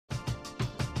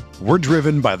We're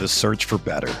driven by the search for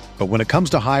better. But when it comes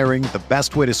to hiring, the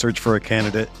best way to search for a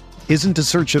candidate isn't to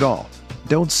search at all.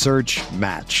 Don't search,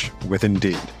 match with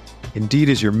Indeed. Indeed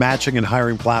is your matching and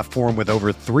hiring platform with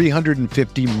over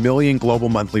 350 million global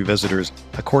monthly visitors,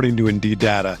 according to Indeed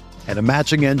data, and a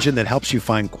matching engine that helps you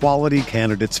find quality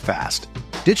candidates fast.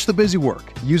 Ditch the busy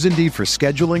work. Use Indeed for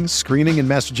scheduling, screening, and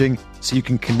messaging so you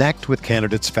can connect with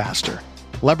candidates faster.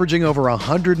 Leveraging over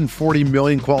 140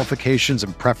 million qualifications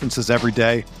and preferences every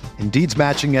day, Indeed's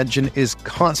matching engine is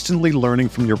constantly learning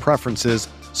from your preferences,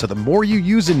 so the more you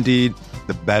use Indeed,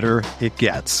 the better it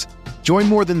gets. Join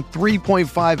more than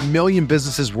 3.5 million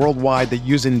businesses worldwide that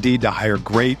use Indeed to hire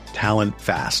great talent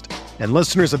fast. And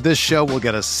listeners of this show will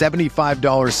get a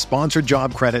 $75 sponsored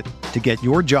job credit to get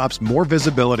your jobs more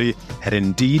visibility at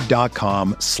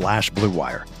Indeed.com/Blue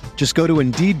Wire. Just go to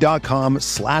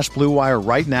Indeed.com/Blue Wire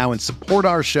right now and support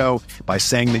our show by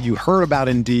saying that you heard about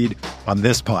Indeed on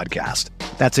this podcast.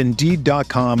 That's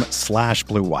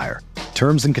Indeed.com/Blue Wire.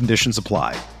 Terms and conditions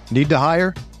apply. Need to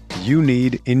hire? You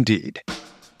need Indeed.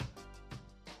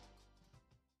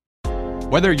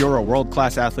 Whether you're a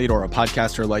world-class athlete or a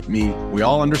podcaster like me, we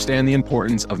all understand the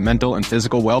importance of mental and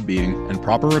physical well-being and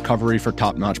proper recovery for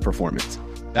top-notch performance.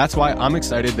 That's why I'm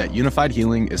excited that Unified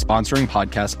Healing is sponsoring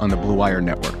podcasts on the Blue Wire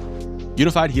Network.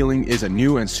 Unified Healing is a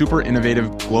new and super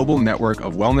innovative global network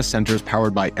of wellness centers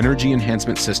powered by Energy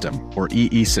Enhancement System, or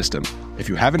EE System. If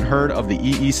you haven't heard of the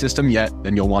EE System yet,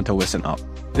 then you'll want to listen up.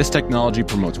 This technology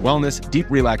promotes wellness, deep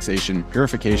relaxation,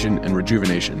 purification, and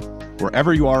rejuvenation.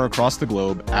 Wherever you are across the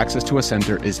globe, access to a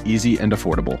center is easy and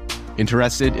affordable.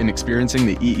 Interested in experiencing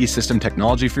the EE System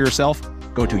technology for yourself?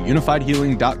 Go to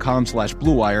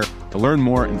unifiedhealing.com/Blue Wire to learn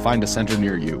more and find a center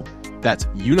near you. That's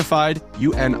unified,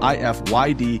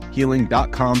 UNIFYD,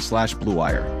 healing.com/Blue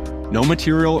Wire. No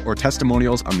material or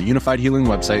testimonials on the Unified Healing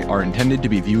website are intended to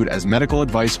be viewed as medical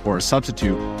advice or a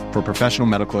substitute for professional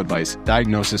medical advice,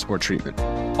 diagnosis, or treatment.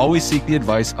 Always seek the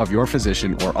advice of your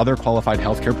physician or other qualified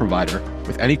healthcare provider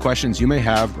with any questions you may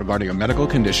have regarding a medical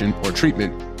condition or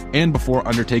treatment and before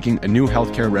undertaking a new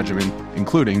healthcare regimen,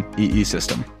 including EE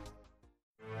System.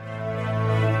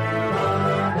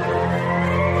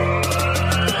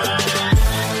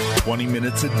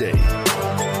 Minutes a day,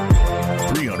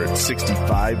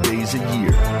 365 days a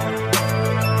year.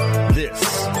 This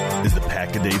is the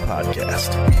Pack a Day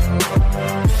Podcast.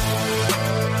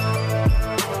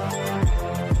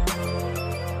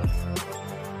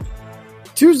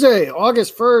 Tuesday,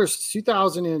 August 1st,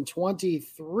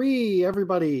 2023.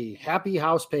 Everybody, happy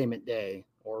house payment day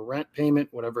or rent payment,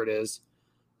 whatever it is.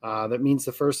 That means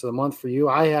the first of the month for you.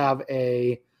 I have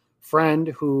a friend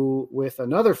who, with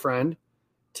another friend,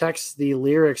 texts the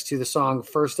lyrics to the song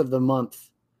First of the Month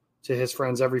to his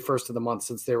friends every first of the month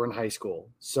since they were in high school.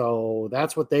 So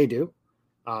that's what they do.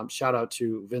 Shout out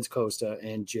to Vince Costa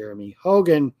and Jeremy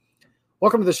Hogan.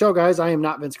 Welcome to the show, guys. I am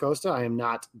not Vince Costa. I am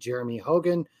not Jeremy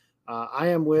Hogan. I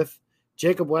am with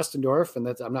Jacob Westendorf, and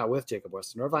I'm not with Jacob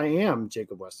Westendorf. I am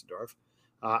Jacob Westendorf.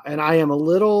 And I am a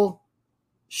little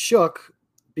shook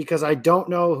because I don't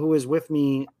know who is with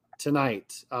me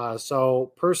tonight.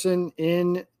 So person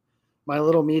in my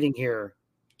little meeting here,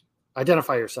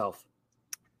 identify yourself.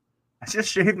 I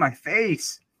just shaved my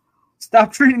face.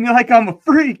 Stop treating me like I'm a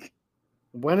freak.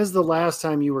 When is the last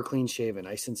time you were clean shaven?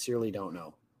 I sincerely don't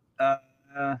know. A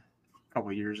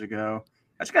couple years ago.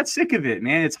 I just got sick of it,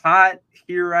 man. It's hot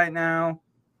here right now.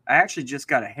 I actually just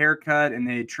got a haircut and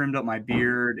they trimmed up my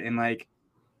beard and like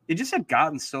it just had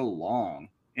gotten so long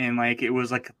and like it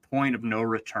was like a point of no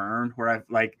return where I've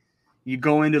like you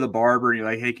go into the barber and you're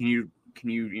like, hey, can you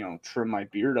trim my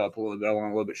beard up a little bit? I want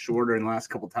a little bit shorter. And the last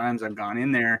couple of times I've gone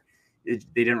in there, they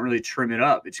didn't really trim it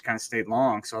up. It just kind of stayed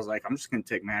long. So I was like, I'm just going to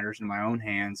take matters in my own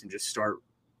hands and just start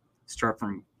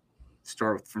from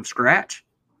scratch.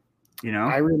 You know,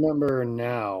 I remember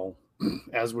now,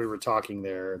 as we were talking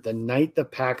there, the night the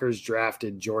Packers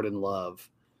drafted Jordan Love,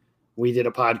 we did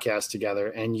a podcast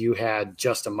together and you had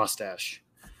just a mustache.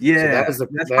 Yeah, so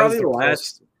that's probably the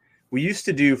last. We used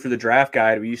to do for the draft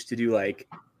guide. We used to do like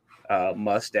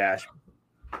mustache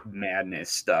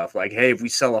madness stuff. Like, hey, if we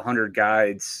sell 100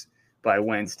 guides by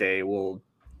Wednesday, we'll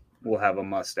have a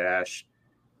mustache,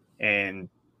 and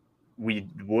we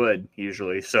would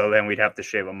usually. So then we'd have to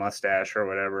shave a mustache or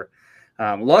whatever.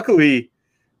 Luckily,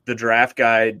 the draft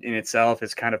guide in itself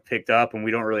has kind of picked up, and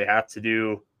we don't really have to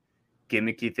do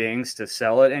gimmicky things to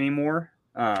sell it anymore.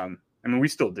 I mean, we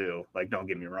still do. Like, don't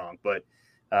get me wrong, but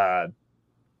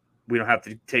we don't have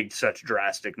to take such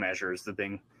drastic measures. The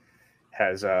thing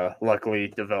has luckily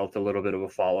developed a little bit of a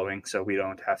following, so we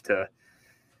don't have to,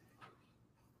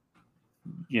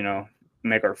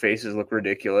 make our faces look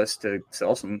ridiculous to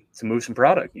move some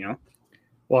product,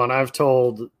 Well, and I've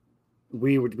told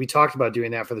we talked about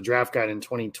doing that for the draft guide in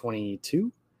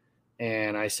 2022,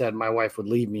 and I said my wife would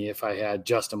leave me if I had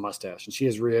just a mustache, and she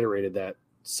has reiterated that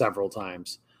several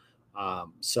times.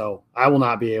 So I will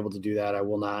not be able to do that. I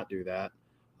will not do that.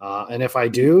 And if I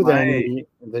do, then you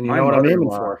know what I'm aiming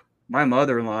for. My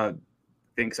mother-in-law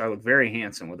thinks I look very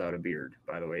handsome without a beard,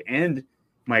 by the way. And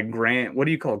my what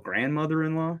do you call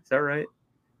grandmother-in-law? Is that right?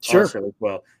 Sure. Also,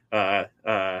 well,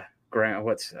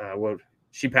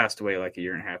 she passed away like a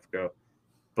year and a half ago.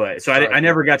 But so I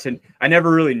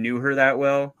never really knew her that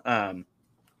well.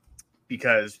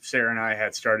 Because Sarah and I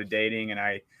had started dating, and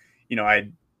I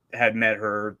had met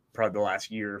her probably the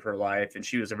last year of her life, and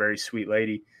she was a very sweet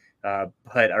lady. But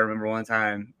I remember one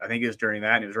time, I think it was during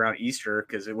that, and it was around Easter,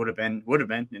 because it would have been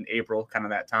in April, kind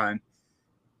of that time.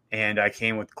 And I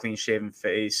came with a clean shaven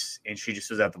face, and she just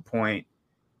was at the point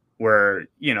where,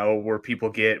 where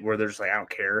people get where they're just like, I don't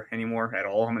care anymore at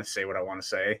all. I'm going to say what I want to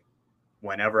say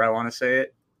whenever I want to say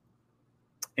it.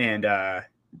 And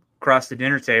across the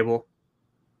dinner table,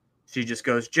 she just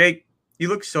goes, Jake, you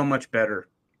look so much better.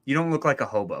 You don't look like a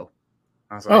hobo.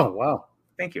 I was like, oh, wow.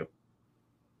 Thank you.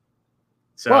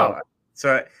 So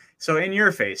in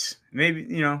your face,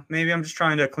 maybe I'm just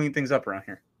trying to clean things up around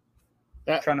here.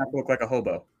 Try not to look like a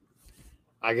hobo.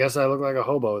 I guess I look like a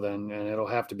hobo then, and it'll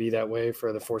have to be that way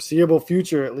for the foreseeable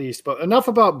future at least. But enough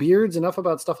about beards, enough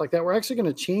about stuff like that. We're actually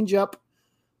going to change up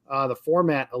the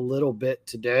format a little bit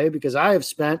today, because I have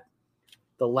spent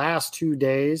the last 2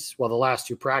 days, the last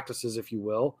 2 practices, if you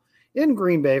will, in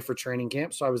Green Bay for training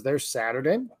camp. So I was there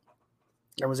Saturday.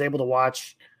 I was able to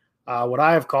watch what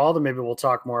I have called, and maybe we'll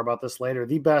talk more about this later,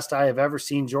 the best I have ever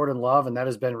seen Jordan Love, and that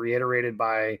has been reiterated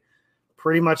by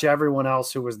pretty much everyone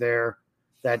else who was there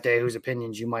that day, whose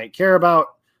opinions you might care about.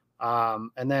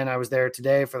 And then I was there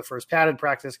today for the first padded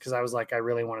practice, because I was like, I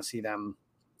really want to see them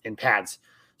in pads.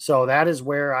 So that is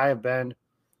where I have been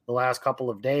the last couple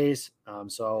of days.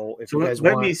 So if you guys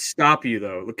let me stop you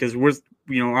though, because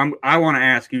I want to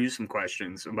ask you some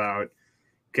questions about,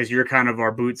 because you're kind of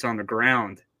our boots on the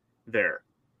ground there.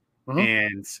 Mm-hmm.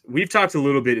 And we've talked a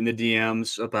little bit in the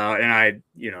DMs about, and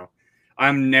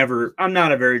I'm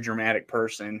not a very dramatic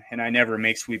person, and I never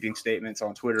make sweeping statements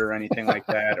on Twitter or anything like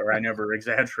that, or I never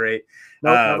exaggerate.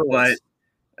 Nope,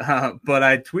 but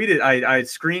I tweeted, I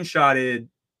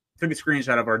took a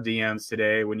screenshot of our DMs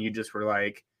today when you just were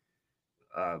like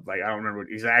I don't remember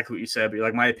exactly what you said, but you're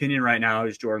like, my opinion right now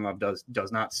is Jordan Love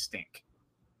does not stink.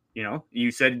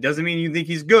 You said it doesn't mean you think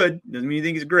he's good, doesn't mean you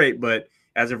think he's great, but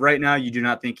as of right now, you do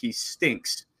not think he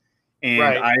stinks. And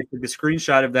right. I took a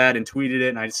screenshot of that and tweeted it,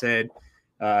 and I said,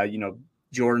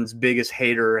 Jordan's biggest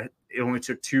hater, it only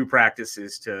took 2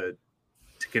 practices to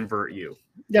convert you.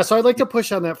 Yeah, so I'd like to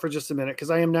push on that for just a minute,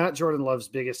 because I am not Jordan Love's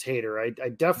biggest hater. I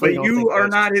definitely But you are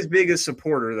not his biggest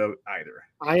supporter, though, either.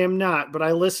 I am not, but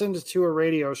I listened to a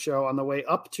radio show on the way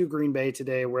up to Green Bay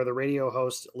today where the radio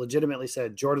host legitimately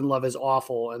said Jordan Love is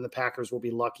awful and the Packers will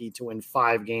be lucky to win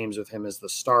 5 games with him as the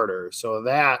starter. So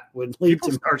that would lead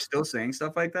to are still saying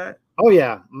stuff like that. Oh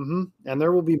yeah. Mm-hmm. And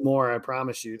there will be more, I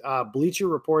promise you. Bleacher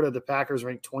reported the Packers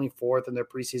ranked 24th in their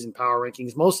preseason power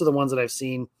rankings. Most of the ones that I've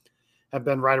seen have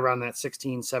been right around that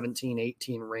 16, 17,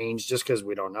 18 range, just because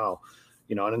we don't know,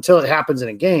 and until it happens in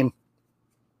a game,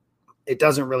 it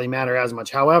doesn't really matter as much.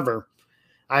 However,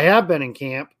 I have been in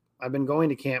camp. I've been going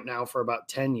to camp now for about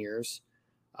 10 years,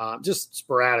 just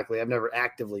sporadically. I've never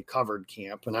actively covered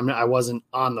camp, and I wasn't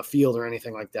on the field or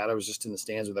anything like that. I was just in the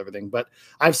stands with everything. But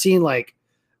I've seen like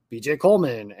BJ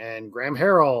Coleman and Graham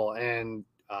Harrell and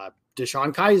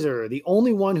Deshaun Kaiser. The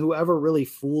only one who ever really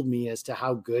fooled me as to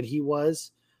how good he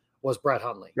was Brett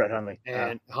Hundley.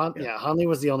 And Hundley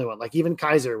was the only one. Like even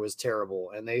Kaiser was terrible,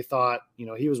 and they thought,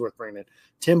 he was worth bringing in.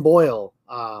 Tim Boyle,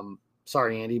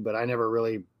 sorry, Andy, but I never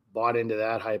really bought into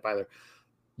that hype either.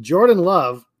 Jordan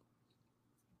Love,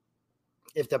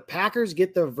 if the Packers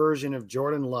get the version of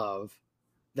Jordan Love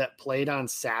that played on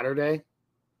Saturday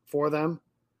for them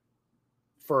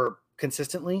for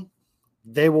consistently,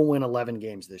 they will win 11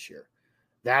 games this year.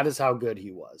 That is how good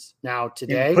he was. Now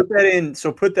today, put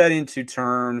that into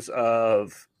terms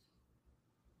of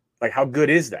like, how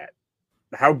good is that?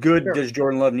 How good does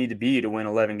Jordan Love need to be to win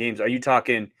 11 games? Are you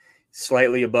talking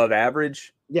slightly above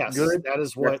average? Yes, good? That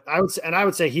is what I would say. And I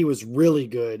would say he was really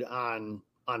good on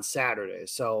Saturday.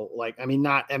 So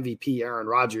not MVP Aaron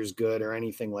Rodgers good or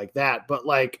anything like that, but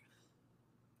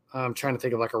I'm trying to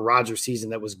think of like a Rodgers season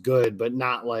that was good, but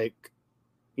not like,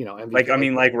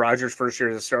 MVP. Like Rodgers' first year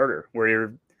as a starter,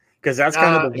 because that's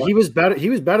kind of he was better.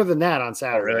 He was better than that on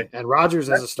Saturday. Oh, really? And Rodgers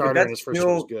as a starter in his first year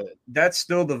was good. That's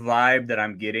still the vibe that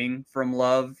I'm getting from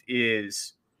Love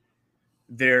is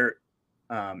there.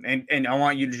 and I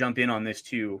want you to jump in on this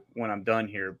too when I'm done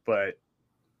here, but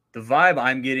the vibe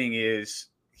I'm getting is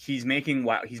he's making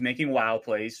wow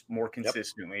plays more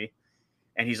consistently,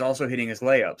 and he's also hitting his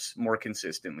layups more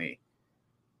consistently.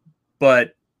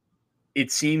 But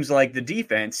it seems like the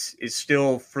defense is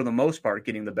still, for the most part,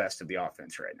 getting the best of the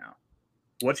offense right now.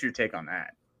 What's your take on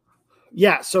that?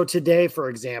 Yeah, so today, for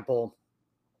example,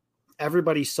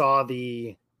 everybody saw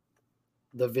the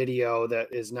video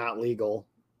that is not legal,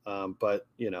 but,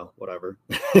 whatever.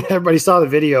 Everybody saw the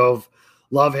video of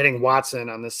Love hitting Watson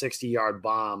on the 60-yard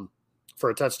bomb for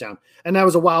a touchdown. And that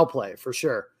was a wow play for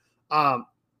sure.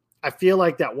 I feel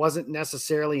like that wasn't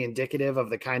necessarily indicative of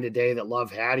the kind of day that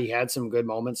Love had. He had some good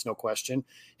moments, no question.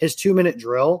 His 2-minute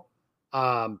drill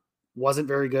wasn't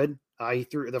very good. He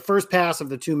threw the first pass of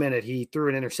the 2-minute. He threw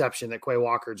an interception that Quay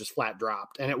Walker just flat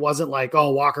dropped. And it wasn't like, oh,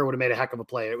 Walker would have made a heck of a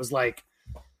play. It was like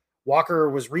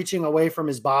Walker was reaching away from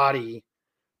his body,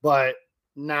 but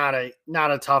not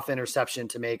a tough interception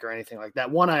to make or anything like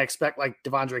that. One, I expect, like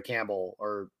Devondre Campbell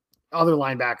or other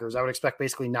linebackers, I would expect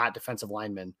basically not defensive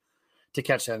linemen to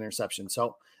catch that interception.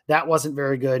 So that wasn't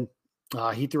very good.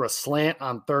 He threw a slant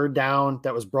on 3rd down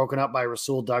that was broken up by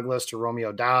Rasul Douglas to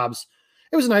Romeo Doubs.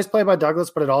 It was a nice play by Douglas,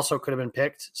 but it also could have been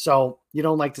picked. So you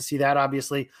don't like to see that,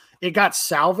 obviously. It got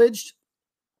salvaged,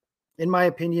 in my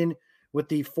opinion, with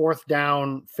the 4th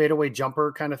down fadeaway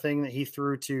jumper kind of thing that he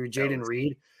threw to Jaden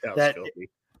Reed.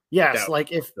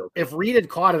 If Reed had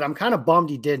caught it, I'm kind of bummed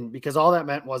he didn't, because all that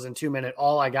meant was in 2-minute,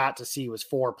 all I got to see was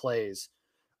 4 plays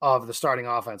of the starting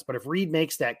offense. But if Reed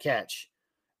makes that catch,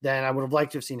 then I would have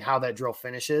liked to have seen how that drill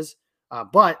finishes.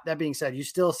 But that being said, you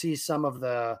still see some of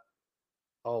the,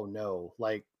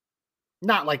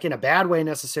 not like in a bad way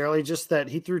necessarily, just that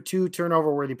he threw 2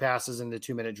 turnover-worthy passes in the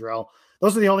 2-minute drill.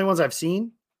 Those are the only ones I've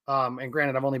seen. And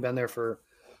granted, I've only been there for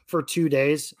 2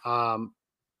 days.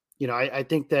 I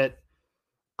think that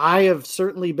I have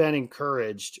certainly been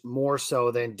encouraged more so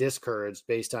than discouraged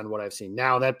based on what I've seen.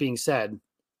 Now, that being said,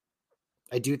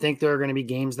 I do think there are going to be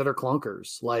games that are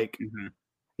clunkers, like,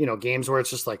 games where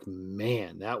it's just like,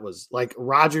 man, that was like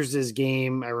Rodgers'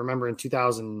 game. I remember in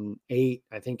 2008,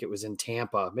 I think it was in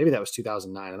Tampa. Maybe that was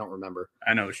 2009. I don't remember.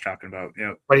 I know what you're talking about.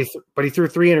 Yeah. But he threw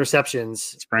 3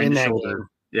 interceptions in that game.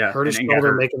 Yeah. Hurt his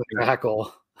shoulder making the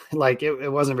tackle. Like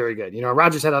it wasn't very good.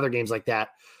 Rodgers had other games like that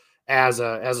as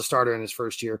a starter in his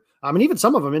first year. And even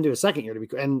some of them into his second year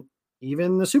and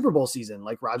even the Super Bowl season,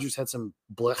 like Rodgers had some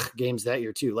blech games that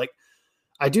year too. Like,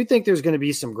 I do think there's going to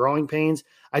be some growing pains.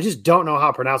 I just don't know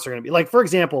how pronounced they're going to be. Like, for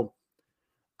example,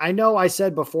 I know I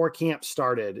said before camp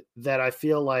started that I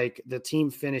feel like the team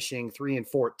finishing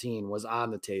 3-14 was on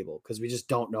the table because we just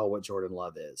don't know what Jordan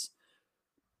Love is.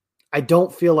 I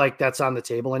don't feel like that's on the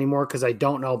table anymore because I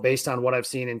don't know based on what I've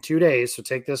seen in 2 days. So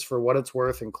take this for what it's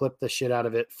worth and clip the shit out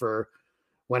of it for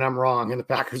when I'm wrong and the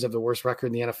Packers have the worst record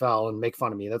in the NFL and make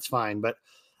fun of me. That's fine. But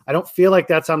I don't feel like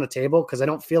that's on the table because I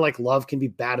don't feel like Love can be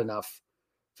bad enough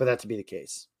for that to be the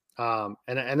case. And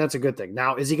that's a good thing.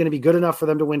 Now, is he going to be good enough for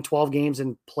them to win 12 games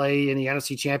and play in the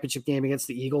NFC Championship game against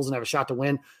the Eagles and have a shot to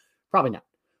win? Probably not.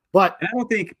 But I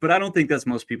don't think that's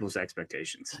most people's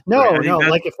expectations. No.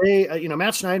 Like if they,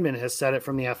 Matt Schneidman has said it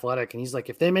from The Athletic, and he's like,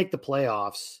 if they make the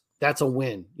playoffs, that's a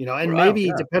win, and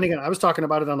maybe depending on, I was talking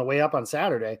about it on the way up on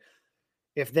Saturday,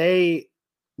 if they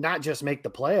not just make the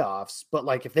playoffs, but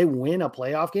like if they win a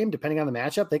playoff game, depending on the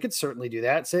matchup, they could certainly do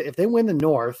that. So if they win the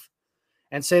North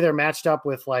and say they're matched up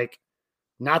with like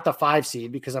not the 5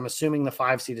 seed, because I'm assuming the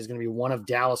 5 seed is going to be one of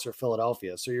Dallas or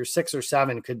Philadelphia. So your 6 or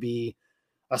 7 could be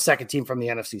a second team from the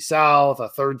NFC South, a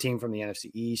third team from the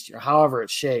NFC East, or however it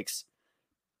shakes.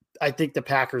 I think the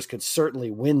Packers could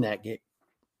certainly win that game,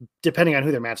 depending on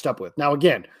who they're matched up with. Now,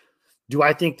 again, do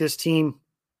I think this team,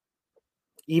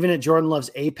 even at Jordan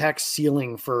Love's apex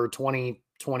ceiling for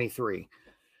 2023,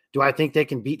 do I think they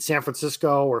can beat San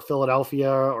Francisco or Philadelphia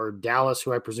or Dallas,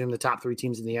 who I presume the top 3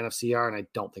 teams in the NFC are? And I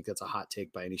don't think that's a hot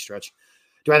take by any stretch.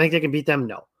 Do I think they can beat them?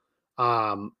 No.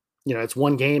 It's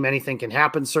one game. Anything can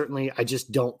happen, certainly. I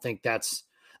just don't think that's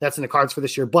in the cards for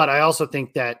this year. But I also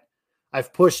think that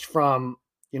I've pushed from,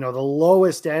 the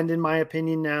lowest end, in my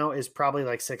opinion, now is probably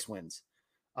like 6 wins,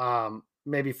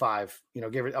 maybe 5,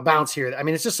 give it a bounce here. I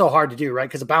mean, it's just so hard to do, right?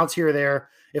 Because a bounce here or there,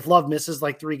 if Love misses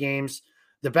like 3 games,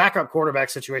 the backup quarterback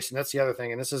situation, that's the other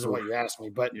thing. And this isn't what you asked me,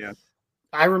 but yeah.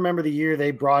 I remember the year they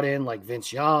brought in like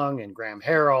Vince Young and Graham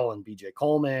Harrell and BJ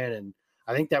Coleman. And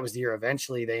I think that was the year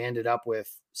eventually they ended up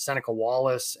with Seneca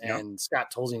Wallace and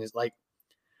Scott Tolzien. Is like,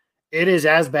 it is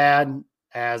as bad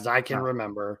as I can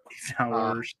remember.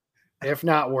 If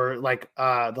not worse. Like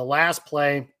the last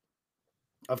play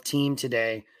of team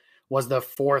today was the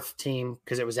 4th team,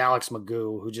 because it was Alex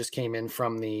Magoo, who just came in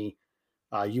from the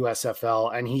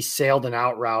USFL, and he sailed an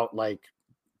out route like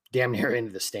damn near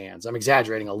into the stands. I'm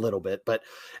exaggerating a little bit, but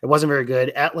it wasn't very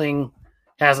good. Etling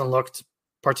hasn't looked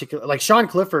particular. Like Sean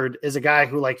Clifford is a guy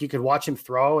who like you could watch him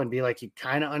throw and be like, you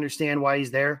kind of understand why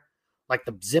he's there. Like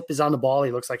the zip is on the ball.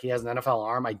 He looks like he has an NFL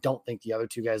arm. I don't think the other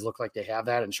two guys look like they have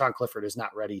that. And Sean Clifford is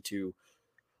not ready to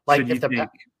like, so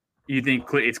you think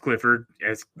it's Clifford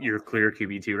as your clear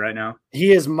QB2 right now?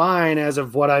 He is mine as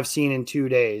of what I've seen in 2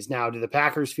 days. Now, do the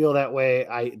Packers feel that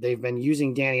way? They've been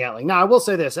using Danny Etling. Now, I will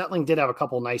say this. Etling did have a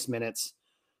couple nice minutes.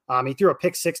 He threw a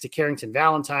pick six to Carrington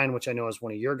Valentine, which I know is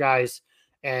one of your guys.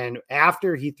 And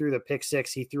after he threw the pick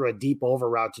six, he threw a deep over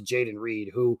route to Jaden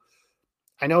Reed, who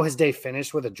I know his day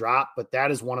finished with a drop, but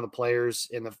that is one of the players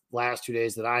in the last 2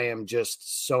 days that I am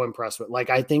just so impressed with. Like,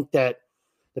 I think that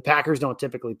the Packers don't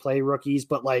typically play rookies,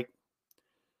 but like,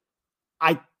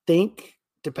 I think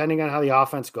depending on how the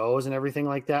offense goes and everything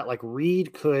like that, like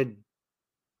Reed could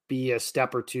be a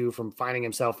step or two from finding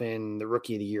himself in the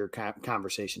rookie of the year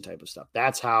conversation type of stuff.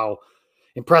 That's how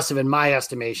impressive in my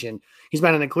estimation he's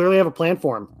been. And they clearly have a plan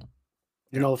for him.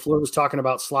 You know, LaFleur was talking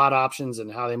about slot options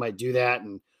and how they might do that.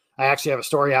 And I actually have a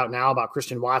story out now about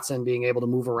Christian Watson being able to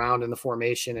move around in the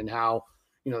formation and how,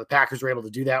 you know, the Packers were able to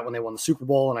do that when they won the Super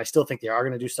Bowl. And I still think they are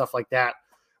going to do stuff like that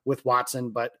with Watson,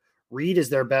 but Reed is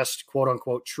their best quote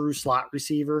unquote true slot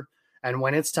receiver. And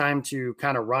when it's time to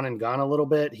kind of run and gun a little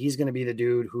bit, he's going to be the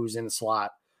dude who's in the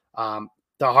slot. The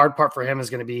hard part for him is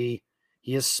going to be,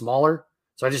 he is smaller.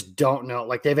 So I just don't know.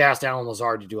 Like they've asked Allen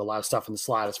Lazard to do a lot of stuff in the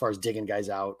slot as far as digging guys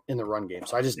out in the run game.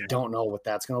 So I just don't know what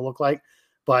that's going to look like,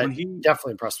 but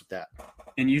definitely impressed with that.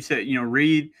 And you said, you know,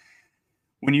 Reed,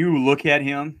 when you look at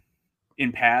him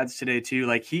in pads today too,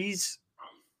 like he's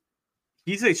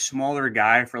a smaller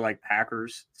guy for like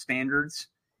Packers standards.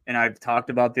 And I've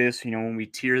talked about this, you know, when we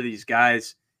tier these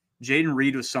guys, Jaden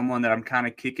Reed was someone that I'm kind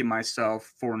of kicking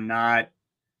myself for not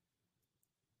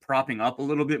propping up a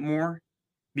little bit more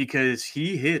because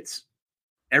he hits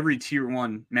every tier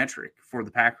one metric for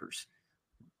the Packers.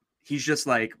 He's just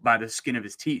like by the skin of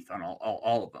his teeth on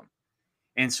all of them.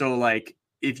 And so like,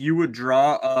 if you would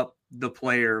draw up the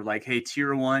player like, hey,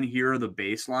 tier one, here are the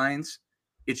baselines,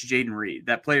 it's Jaden Reed.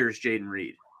 That player is Jaden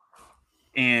Reed.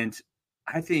 And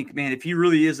I think, man, if he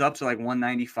really is up to like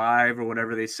 195 or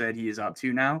whatever they said he is up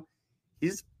to now,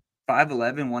 he's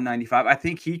 5'11", 195. I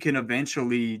think he can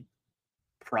eventually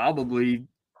probably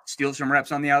steal some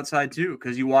reps on the outside too,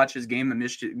 because you watch his game at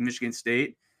Michigan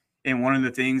State, and one of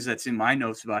the things that's in my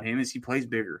notes about him is he plays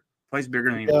bigger.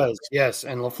 Than he does. Yes,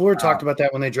 and LaFleur talked about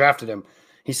that when they drafted him.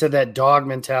 He said that dog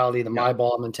mentality, my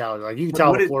ball mentality. Like you can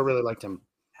tell LaFleur really liked him.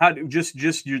 How just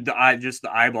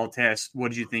the eyeball test? What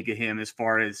did you think of him as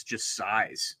far as just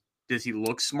size? Does he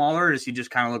look smaller? Or does he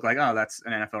just kind of look like, oh, that's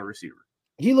an NFL receiver?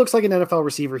 He looks like an NFL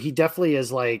receiver. He definitely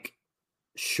is like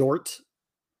short.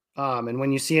 And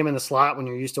when you see him in the slot, when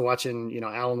you're used to watching, you know,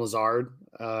 Allen Lazard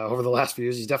over the last few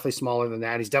years, he's definitely smaller than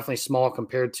that. He's definitely small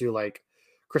compared to like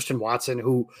Christian Watson,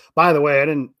 who, by the way,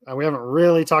 we haven't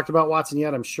really talked about Watson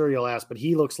yet. I'm sure you'll ask, but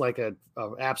he looks like a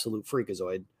absolute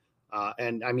freakazoid.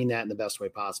 And I mean that in the best way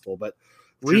possible. But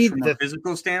Reed, from a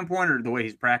physical standpoint, or the way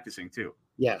he's practicing too.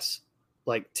 Yes,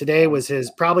 like today was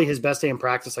probably his best day in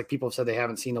practice. Like people have said they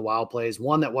haven't seen the wild plays.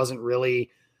 One that wasn't really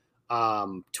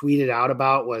tweeted out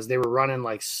about was they were running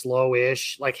like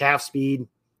slow-ish, like half speed,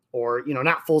 or you know,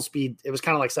 not full speed. It was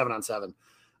kind of like 7-on-7.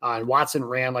 And Watson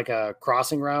ran like a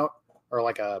crossing route or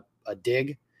like a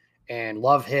dig, and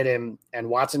Love hit him, and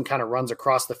Watson kind of runs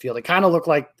across the field. It kind of looked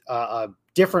like a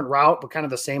different route, but kind of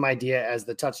the same idea as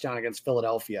the touchdown against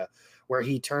Philadelphia, where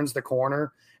he turns the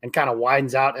corner and kind of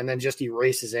widens out and then just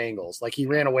erases angles. Like he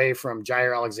ran away from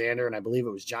Jair Alexander, and I believe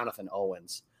it was Jonathan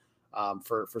Owens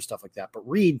for stuff like that. But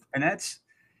Reed. And that's,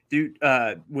 dude,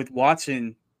 with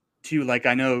Watson too, like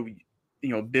I know, you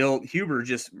know, Bill Huber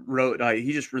just wrote,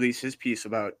 he just released his piece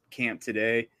about camp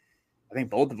today. I think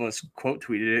both of us quote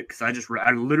tweeted it because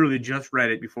I literally just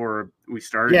read it before we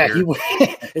started. Yeah,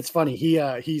 it's funny.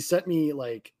 He sent me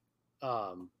like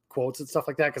quotes and stuff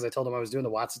like that because I told him I was doing the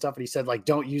Watson stuff, and he said like,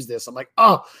 "Don't use this." I'm like,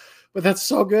 "Oh, but that's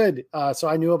so good." So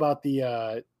I knew about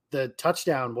the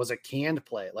touchdown was a canned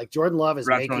play. Like Jordan Love is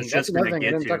making. That's another thing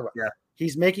I didn't talk about. Yeah.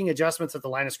 He's making adjustments at the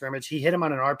line of scrimmage. He hit him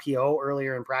on an RPO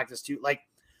earlier in practice too. Like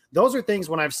those are things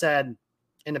when I've said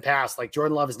in the past, like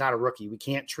Jordan Love is not a rookie. We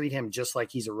can't treat him just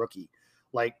like he's a rookie.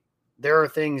 Like there are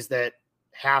things that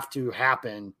have to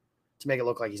happen to make it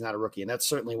look like he's not a rookie. And that's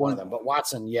certainly one of them. But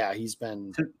Watson, yeah, he's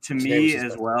been to me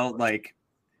as well. Like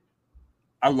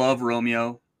I love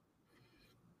Romeo.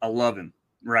 I love him.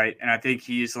 Right. And I think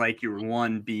he's like your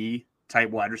 1B type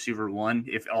wide receiver one,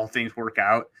 if all things work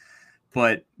out.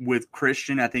 But with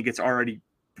Christian, I think it's already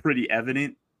pretty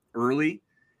evident early,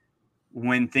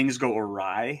 when things go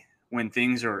awry, when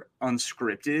things are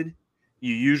unscripted,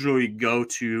 you usually go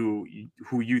to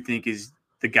who you think is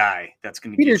the guy that's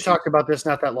going to Peter talked about this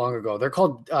not that long ago. They're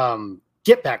called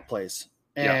get back plays.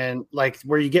 And like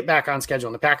where you get back on schedule.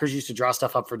 And the Packers used to draw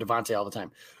stuff up for Devontae all the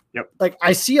time. Yep. Like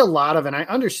I see a lot of, and I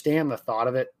understand the thought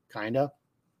of it, kind of.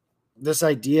 This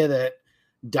idea that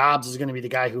Dobbs is going to be the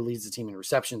guy who leads the team in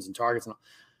receptions and targets. And all.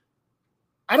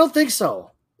 I don't think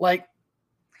so. Like,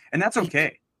 and that's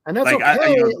okay. And that's like,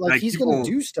 okay. He's going to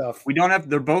do stuff.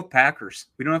 They're both Packers.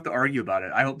 We don't have to argue about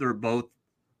it. I hope they're both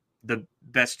the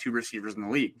best 2 receivers in the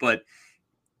league. But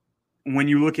when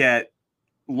you look at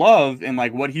Love and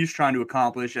like what he's trying to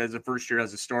accomplish as a first year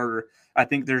as a starter, I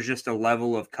think there's just a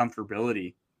level of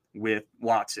comfortability with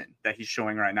Watson that he's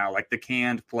showing right now. Like the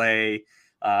canned play,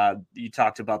 you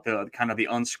talked about the kind of the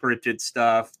unscripted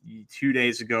stuff 2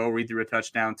 days ago where he threw a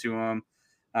touchdown to him.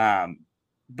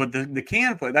 But the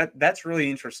canned play, that's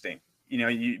really interesting.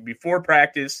 Before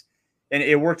practice, and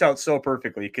it worked out so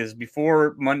perfectly because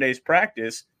before Monday's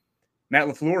practice, Matt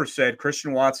LaFleur said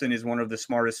Christian Watson is one of the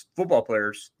smartest football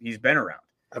players he's been around.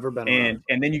 Ever been around.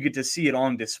 And then you get to see it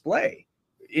on display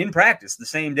in practice the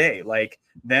same day, like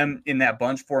them in that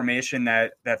bunch formation,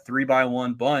 that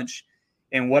 3-by-1 bunch.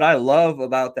 And what I love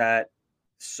about that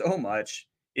so much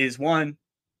is I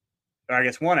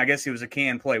guess it was a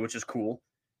canned play, which is cool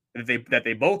that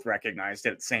they both recognized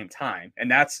it at the same time.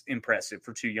 And that's impressive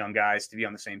for 2 young guys to be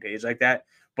on the same page like that.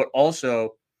 But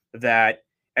also that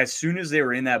as soon as they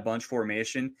were in that bunch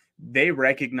formation, they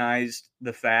recognized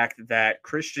the fact that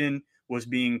Christian was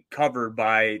being covered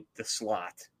by the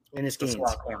slot in his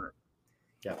slot corner.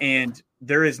 Yeah. And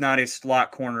there is not a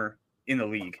slot corner in the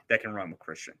league that can run with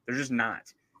Christian. There's just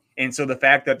not. And so the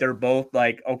fact that they're both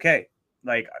like, okay,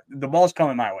 like the ball's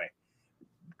coming my way.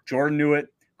 Jordan knew it,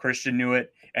 Christian knew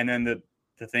it, and then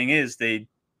the thing is they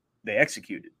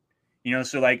executed.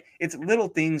 So like it's little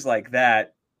things like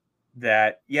that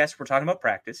yes, we're talking about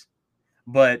practice,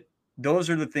 but those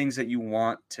are the things that you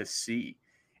want to see.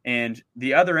 And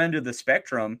the other end of the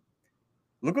spectrum,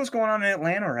 look what's going on in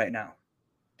Atlanta right now.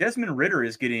 Desmond Ridder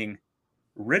is getting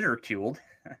ridiculed.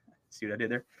 See what I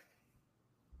did there?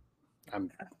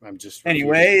 I'm just.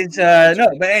 Anyways,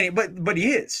 but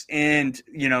he is, and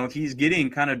he's getting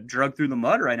kind of drugged through the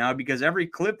mud right now because every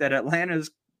clip that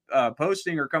Atlanta's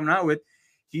posting or coming out with,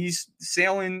 he's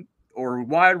sailing or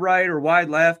wide right or wide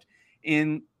left,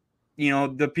 and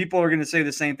the people are going to say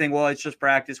the same thing. Well, it's just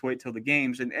practice. Wait till the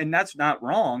games. And that's not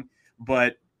wrong,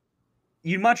 but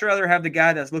you'd much rather have the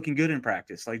guy that's looking good in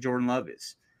practice like Jordan Love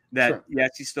is. That,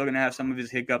 yes, he's still going to have some of his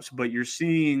hiccups, but you're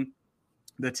seeing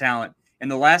the talent. And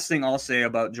the last thing I'll say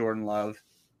about Jordan Love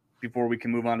before we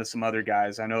can move on to some other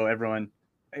guys, I know everyone –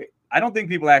 I don't think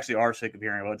people actually are sick of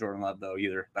hearing about Jordan Love, though,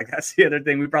 either. Like, that's the other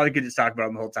thing. We probably could just talk about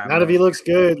him the whole time. Not if he looks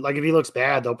good. Like, if he looks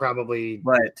bad, they'll probably –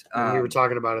 But when we were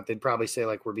talking about it, they'd probably say,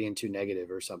 like, we're being too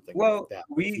negative or something like that.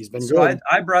 He's been good.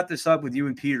 I brought this up with you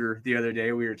and Peter the other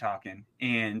day. We were talking,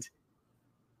 and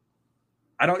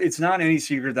it's not any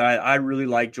secret that I really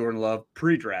like Jordan Love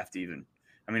pre-draft even.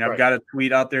 I mean, I've got a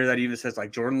tweet out there that even says,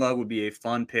 like, Jordan Love would be a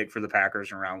fun pick for the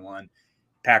Packers in round 1.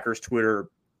 Packers Twitter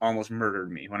almost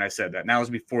murdered me when I said that. And that was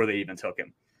before they even took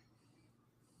him.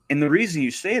 And the reason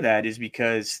you say that is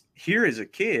because here is a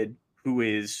kid who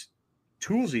is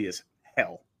toolsy as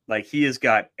hell. Like, he has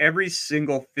got every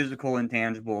single physical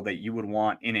intangible that you would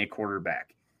want in a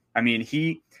quarterback. I mean,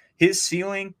 his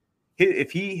ceiling,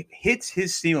 if he hits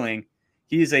his ceiling,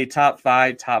 he is a top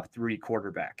 5, top 3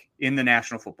 quarterback in the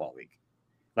National Football League.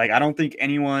 Like, I don't think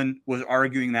anyone was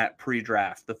arguing that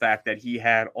pre-draft, the fact that he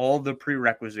had all the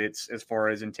prerequisites as far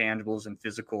as intangibles and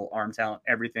physical arm talent,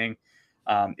 everything.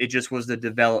 It just was the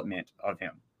development of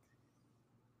him.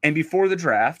 And before the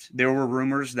draft, there were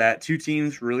rumors that 2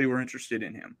 teams really were interested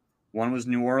in him. One was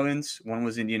New Orleans, one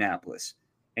was Indianapolis.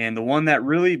 And the one that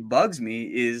really bugs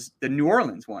me is the New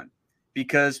Orleans one,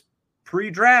 because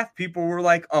pre-draft, people were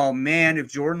like, oh, man, if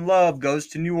Jordan Love goes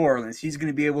to New Orleans, he's going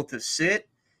to be able to sit.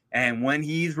 And when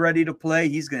he's ready to play,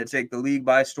 he's going to take the league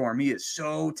by storm. He is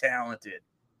so talented.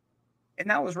 And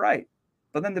that was right.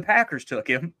 But then the Packers took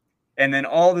him. And then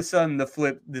all of a sudden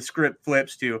the script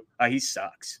flips to, he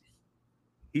sucks.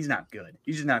 He's not good.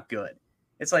 He's just not good.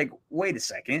 It's like, wait a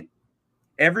second.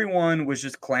 Everyone was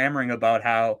just clamoring about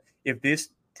how if this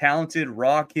talented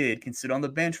raw kid can sit on the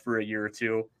bench for a year or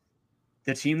two,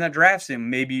 the team that drafts him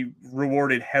may be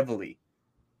rewarded heavily.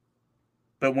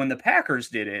 But when the Packers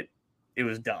did it, it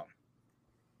was dumb.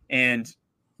 And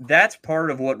that's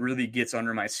part of what really gets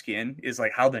under my skin is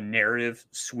like how the narrative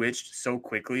switched so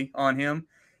quickly on him.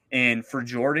 And for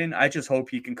Jordan, I just hope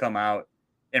he can come out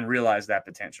and realize that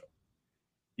potential.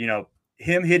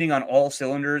 him hitting on all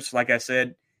cylinders, like I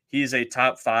said, he is a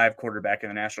top 5 quarterback in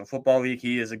the National Football League.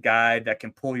 He is a guy that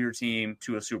can pull your team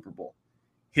to a Super Bowl.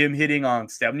 Him hitting on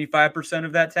 75%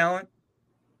 of that talent,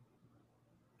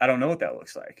 I don't know what that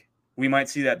looks like. We might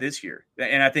see that this year.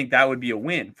 And I think that would be a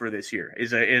win for this year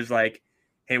is like,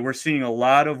 hey, we're seeing a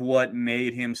lot of what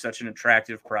made him such an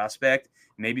attractive prospect.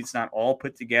 Maybe it's not all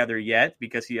put together yet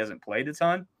because he hasn't played a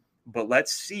ton, but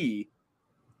let's see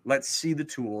the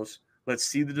tools. Let's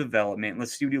see the development.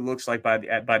 Let's see what he looks like by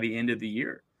the end of the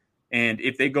year. And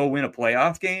if they go win a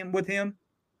playoff game with him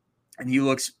and he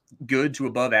looks good to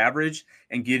above average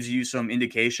and gives you some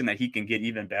indication that he can get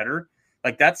even better,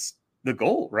 like that's the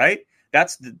goal, right?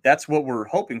 That's what we're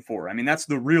hoping for. I mean, that's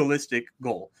the realistic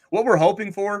goal. What we're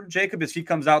hoping for, Jacob, is he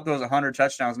comes out, throws 100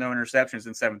 touchdowns, no interceptions,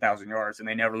 and 7,000 yards, and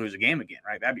they never lose a game again,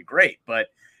 right? That'd be great, but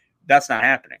that's not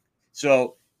happening.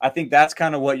 So I think that's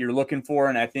kind of what you're looking for,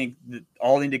 and I think that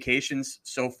all indications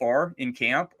so far in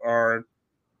camp are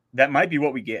that might be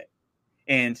what we get.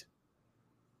 And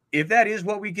if that is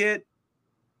what we get,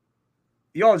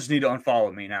 y'all just need to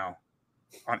unfollow me now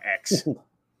on X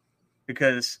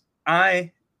because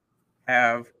I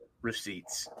have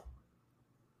receipts.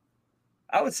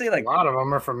 I would say like a lot of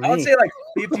them are from me. I would say like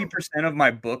 50% of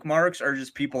my bookmarks are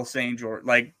just people saying Jordan,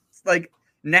 like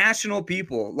national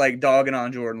people like dogging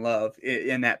on Jordan Love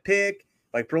in that pick.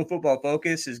 Like Pro Football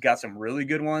Focus has got some really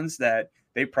good ones that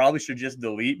they probably should just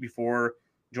delete before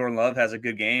Jordan Love has a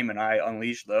good game and I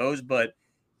unleash those. But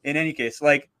in any case,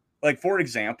 like for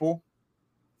example,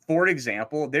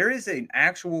 there is an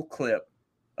actual clip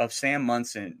of Sam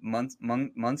Munson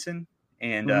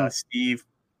and Steve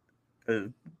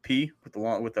P with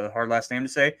the hard last name to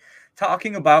say,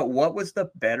 talking about what was the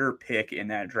better pick in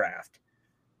that draft,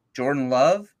 Jordan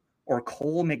Love or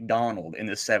Cole McDonald in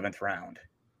the 7th round.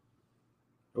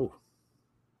 Oh,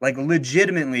 like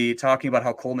legitimately talking about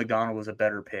how Cole McDonald was a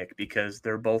better pick because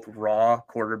they're both raw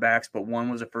quarterbacks, but one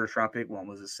was a 1st round pick, one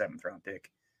was a 7th round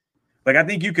pick. Like, I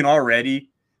think you can already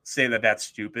say that that's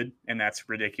stupid and that's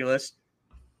ridiculous,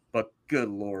 but good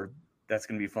Lord, that's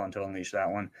going to be fun to unleash that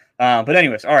one. But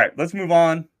anyways, all right, let's move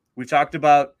on. We've talked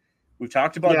about yeah,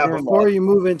 Jordan before Love. You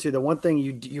move into the one thing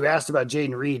you asked about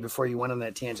Jayden Reed before you went on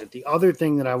that tangent. The other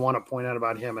thing that I want to point out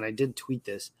about him, and I did tweet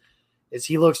this, is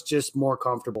he looks just more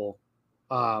comfortable.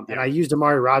 And I used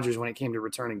Amari Rodgers when it came to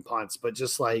returning punts, but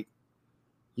just like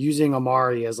using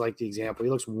Amari as like the example,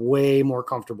 he looks way more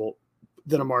comfortable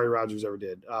than Amari Rodgers ever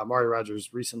did. Amari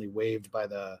Rodgers recently waived by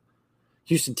the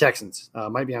Houston Texans,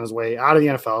 might be on his way out of the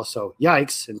NFL. So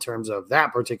yikes in terms of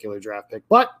that particular draft pick.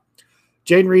 But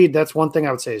Jayden Reed, that's one thing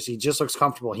I would say is he just looks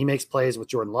comfortable. He makes plays with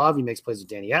Jordan Love. He makes plays with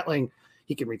Danny Etling.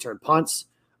 He can return punts.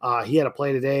 He had a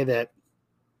play today that,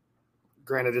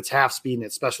 granted, it's half speed and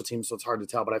it's special teams, so it's hard to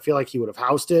tell, but I feel like he would have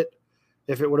housed it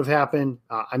if it would have happened.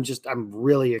 I'm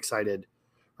really excited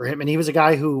for him. And he was a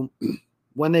guy who,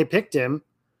 when they picked him,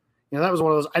 you know, that was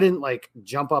one of those, I didn't like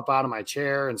jump up out of my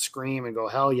chair and scream and go,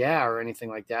 hell yeah, or anything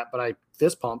like that. But I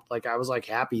fist pumped. Like I was like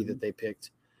happy that they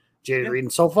picked Jayden Reed.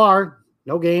 And so far,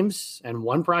 no games and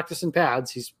 1 practice in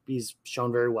pads. He's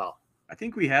shown very well. I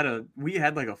think we had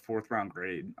like a 4th round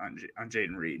grade on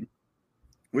Jayden Reed,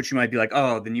 which you might be like,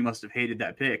 oh, then you must have hated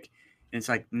that pick. And it's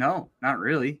like, no, not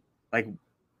really. Like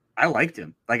I liked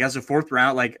him. Like as a 4th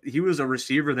round, like he was a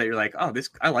receiver that you're like, oh,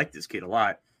 I like this kid a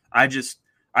lot. I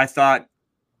thought,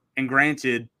 and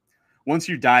granted, once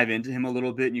you dive into him a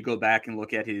little bit and you go back and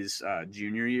look at his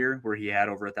junior year where he had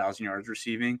over 1,000 yards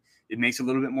receiving, it makes a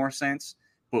little bit more sense.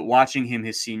 But watching him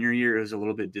his senior year, it was a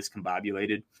little bit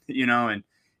discombobulated, you know,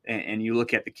 and you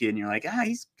look at the kid and you're like,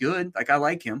 he's good. Like, I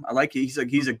like him. I like it.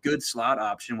 He's a good slot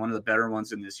option, one of the better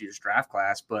ones in this year's draft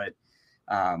class. But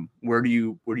where do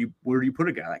you put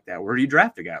a guy like that? Where do you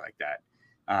draft a guy like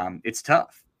that? It's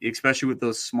tough, especially with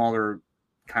those smaller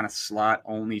kind of slot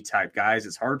only type guys.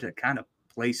 It's hard to kind of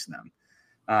place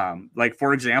them. Like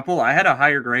for example, I had a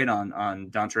higher grade on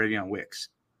Dontrevion Wicks,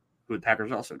 who the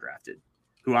Packers also drafted,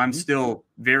 who I'm still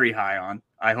very high on.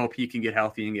 I hope he can get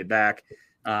healthy and get back.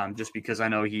 Just because I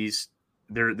know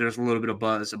there's a little bit of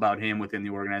buzz about him within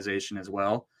the organization as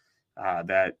well,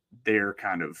 that they're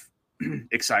kind of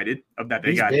excited that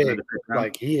they got him.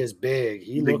 Like he is big.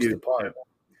 He looks the part. Yeah.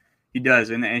 He does,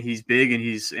 and he's big,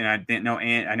 and I didn't know.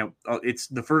 And I know it's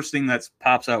the first thing that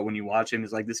pops out when you watch him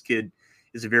is like this kid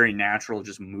is a very natural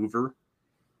just mover.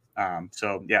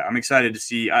 So yeah, I'm excited to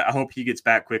see. I hope he gets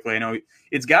back quickly. I know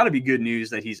it's got to be good news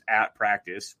that he's at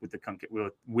practice with the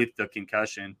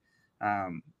concussion.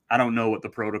 I don't know what the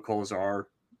protocols are,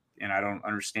 and I don't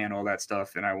understand all that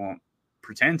stuff, and I won't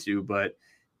pretend to. But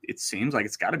it seems like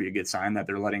it's got to be a good sign that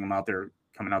they're letting him out there,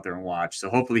 coming out there and watch. So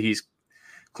hopefully he's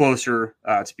closer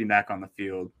to be back on the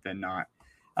field than not.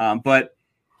 But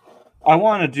I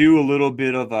want to do a little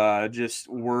bit of just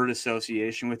word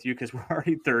association with you because we're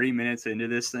already 30 minutes into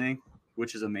this thing,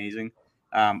 which is amazing.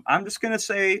 I'm just going to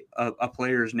say a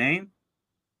player's name,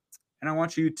 and I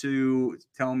want you to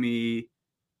tell me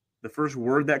the first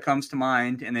word that comes to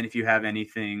mind, and then if you have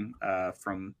anything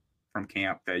from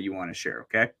camp that you want to share,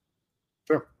 okay?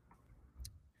 Sure.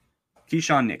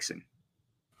 Keisean Nixon.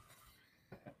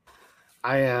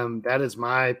 That is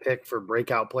my pick for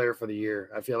breakout player for the year.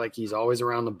 I feel like he's always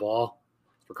around the ball.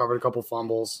 He's recovered a couple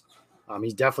fumbles.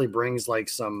 He definitely brings like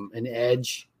an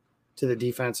edge to the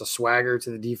defense, a swagger to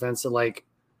the defense. And like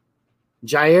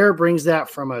Jair brings that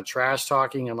from a trash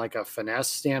talking and like a finesse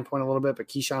standpoint a little bit, but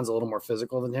Keisean's a little more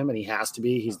physical than him, and he has to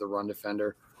be. He's the run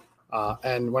defender.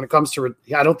 And when it comes to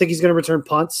I don't think he's going to return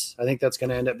punts. I think that's going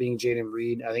to end up being Jayden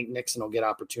Reed. I think Nixon will get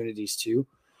opportunities too,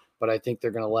 but I think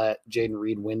they're going to let Jayden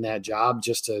Reed win that job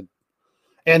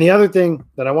and the other thing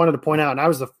that I wanted to point out,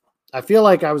 and I feel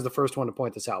like I was the first one to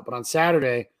point this out, but on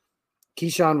Saturday,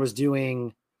 Keisean was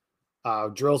doing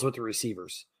drills with the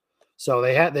receivers. So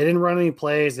they didn't run any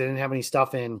plays. They didn't have any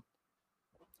stuff in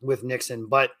with Nixon,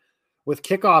 but with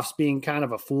kickoffs being kind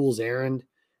of a fool's errand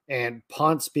and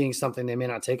punts being something they may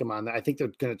not take him on, I think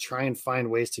they're going to try and find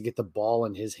ways to get the ball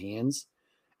in his hands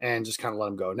and just kind of let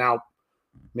him go. Now,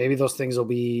 maybe those things will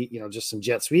be, just some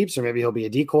jet sweeps, or maybe he'll be a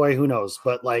decoy. Who knows?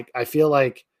 But like, I feel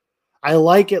like I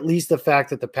like at least the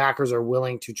fact that the Packers are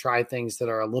willing to try things that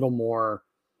are a little more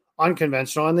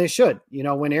unconventional, and they should.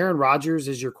 When Aaron Rodgers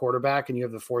is your quarterback and you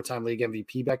have the 4-time league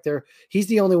MVP back there, he's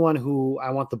the only one who I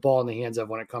want the ball in the hands of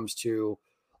when it comes to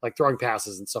like throwing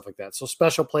passes and stuff like that. So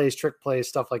special plays, trick plays,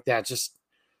 stuff like that just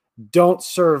don't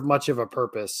serve much of a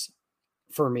purpose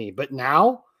for me. But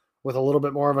now with a little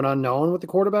bit more of an unknown with the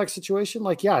quarterback situation,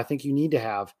 I think you need to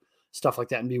have stuff like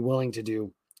that and be willing to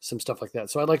do some stuff like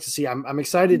that. So I'd like to see, I'm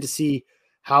excited to see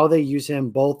how they use him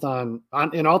both on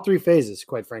in all three phases,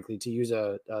 quite frankly, to use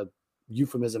a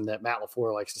euphemism that Matt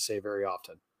LaFleur likes to say very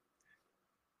often.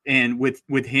 And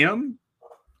with him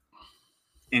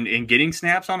and getting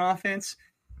snaps on offense,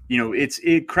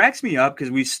 it cracks me up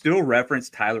because we still reference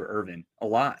Tyler Ervin a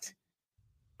lot.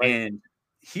 Right. And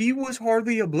he was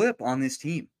hardly a blip on this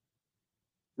team,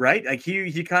 right? Like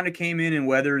he kind of came in and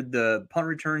weathered the punt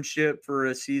return ship for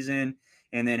a season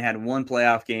and then had one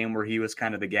playoff game where he was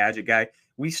kind of the gadget guy.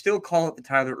 We still call it the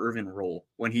Tyler Ervin role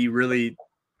when he really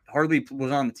hardly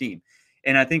was on the team.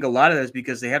 And I think a lot of that is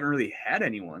because they haven't really had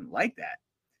anyone like that.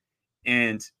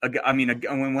 And I mean,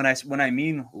 when I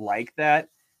mean like that,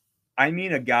 I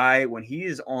mean a guy, when he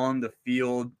is on the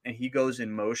field and he goes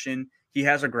in motion, he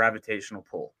has a gravitational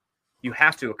pull. You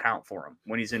have to account for him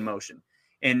when he's in motion.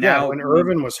 And now when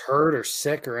Ervin was hurt or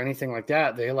sick or anything like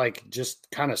that, they just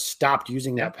kind of stopped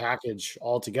using that package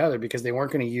altogether because they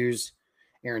weren't going to use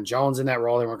Aaron Jones in that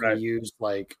role. They weren't going to use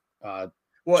and Jamal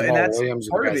that's Williams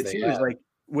part of it too. Is like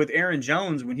with Aaron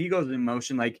Jones, when he goes in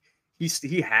motion, like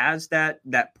he has that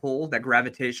pull, that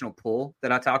gravitational pull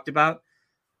that I talked about.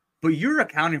 But you're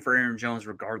accounting for Aaron Jones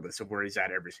regardless of where he's at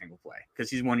every single play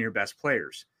because he's one of your best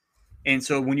players. And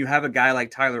so when you have a guy like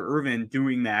Tyler Ervin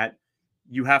doing that,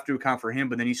 you have to account for him,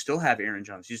 but then you still have Aaron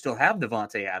Jones. You still have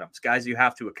Devontae Adams, guys you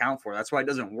have to account for. That's why it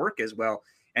doesn't work as well.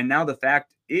 And now the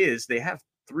fact is they have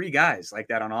three guys like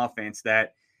that on offense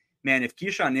that, man, if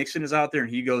Keisean Nixon is out there and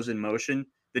he goes in motion,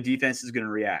 the defense is going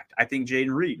to react. I think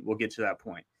Jayden Reed will get to that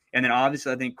point. And then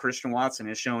obviously I think Christian Watson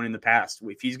has shown in the past,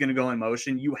 if he's going to go in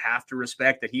motion, you have to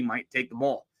respect that he might take the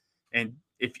ball. And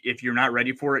if you're not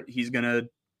ready for it, he's going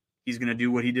to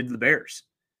do what he did to the Bears.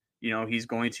 He's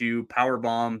going to power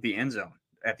bomb the end zone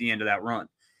at the end of that run.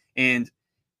 And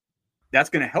that's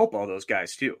going to help all those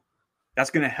guys too. That's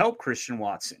going to help Christian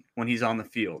Watson when he's on the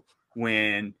field,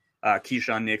 when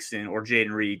Keisean Nixon or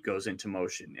Jayden Reed goes into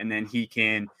motion, and then he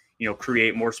can,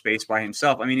 create more space by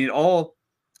himself. I mean, it all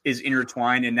is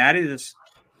intertwined, and that is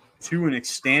to an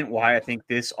extent why I think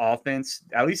this offense,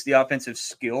 at least the offensive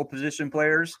skill position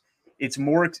players,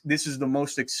 this is the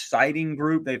most exciting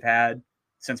group they've had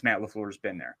since Matt LaFleur's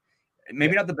been there.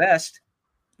 Maybe not the best.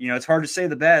 It's hard to say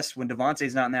the best when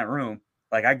Devontae's not in that room.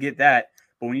 Like, I get that.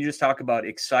 But when you just talk about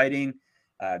exciting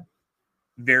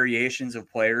variations of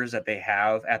players that they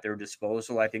have at their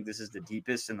disposal, I think this is the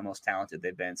deepest and the most talented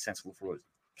they've been since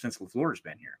LaFleur's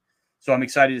been here. So I'm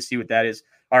excited to see what that is.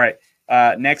 All right.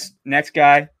 Next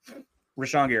guy,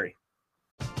 Rashawn Gary.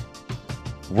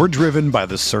 We're driven by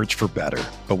the search for better.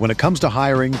 But when it comes to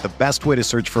hiring, the best way to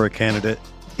search for a candidate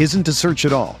isn't to search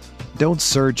at all. Don't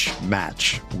search,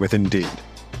 match with Indeed.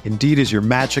 Indeed is your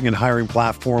matching and hiring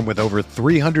platform with over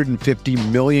 350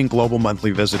 million global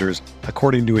monthly visitors,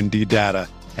 according to Indeed data,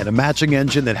 and a matching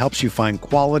engine that helps you find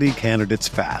quality candidates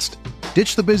fast.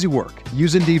 Ditch the busy work.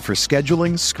 Use Indeed for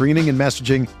scheduling, screening, and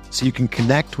messaging so you can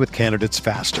connect with candidates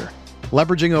faster.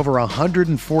 Leveraging over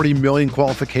 140 million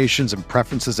qualifications and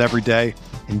preferences every day,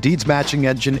 Indeed's matching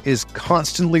engine is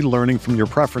constantly learning from your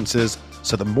preferences,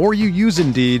 so the more you use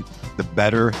Indeed, the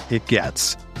better it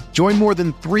gets. Join more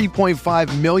than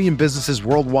 3.5 million businesses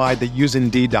worldwide that use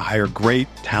Indeed to hire great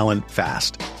talent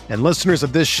fast. And listeners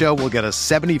of this show will get a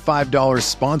 $75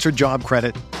 sponsored job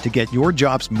credit to get your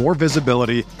jobs more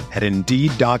visibility at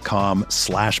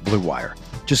Indeed.com/Blue Wire.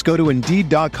 Just go to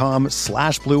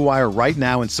Indeed.com/Blue Wire right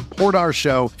now and support our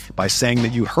show by saying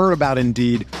that you heard about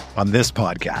Indeed on this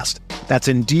podcast. That's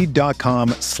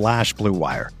Indeed.com/Blue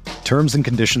Wire. Terms and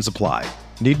conditions apply.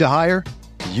 Need to hire?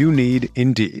 You need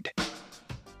Indeed.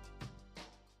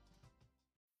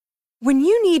 When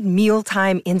you need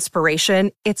mealtime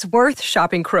inspiration, it's worth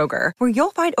shopping Kroger, where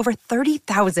you'll find over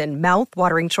 30,000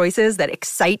 mouth-watering choices that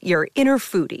excite your inner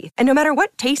foodie. And no matter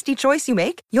what tasty choice you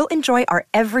make, you'll enjoy our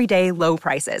everyday low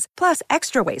prices, plus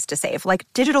extra ways to save, like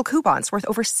digital coupons worth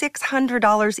over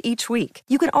 $600 each week.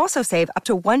 You can also save up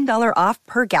to $1 off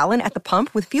per gallon at the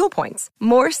pump with fuel points.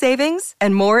 More savings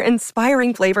and more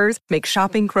inspiring flavors make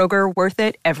shopping Kroger worth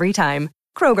it every time.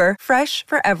 Kroger, fresh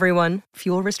for everyone.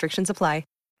 Fuel restrictions apply.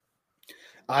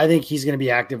 I think he's going to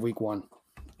be active week 1.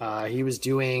 He was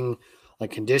doing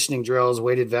like conditioning drills,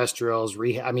 weighted vest drills,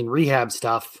 rehab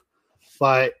stuff,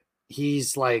 but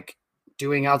he's like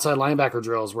doing outside linebacker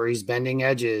drills where he's bending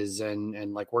edges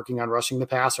and like working on rushing the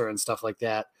passer and stuff like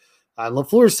that.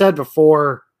 LaFleur said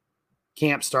before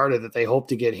camp started that they hope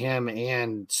to get him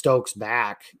and Stokes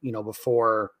back,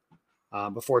 before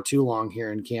too long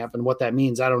here in camp. And what that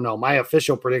means, I don't know. My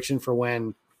official prediction for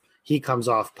when he comes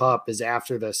off PUP is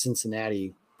after the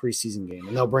Cincinnati preseason game,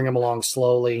 and they'll bring him along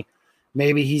slowly.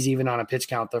 Maybe he's even on a pitch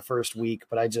count the first week,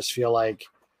 but I just feel like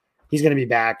he's going to be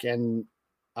back. And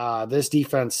this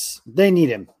defense, they need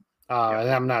him.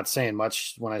 And I'm not saying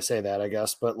much when I say that, I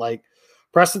guess, but like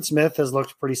Preston Smith has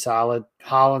looked pretty solid.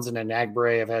 Hollins and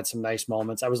Enagbare have had some nice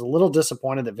moments. I was a little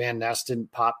disappointed that Van Ness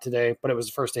didn't pop today, but it was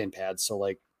the first day in pads. So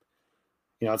like,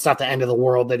 it's not the end of the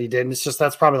world that he didn't. It's just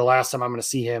that's probably the last time I'm going to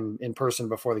see him in person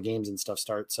before the games and stuff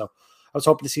start. So I was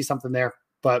hoping to see something there.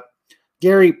 But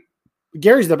Gary's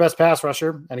the best pass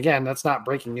rusher. And again, that's not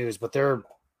breaking news, but their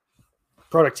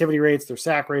productivity rates, their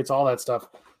sack rates, all that stuff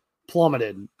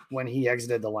plummeted when he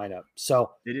exited the lineup.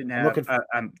 So they didn't have,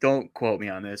 don't quote me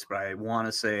on this, but I want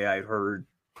to say I heard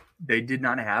they did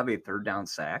not have a third down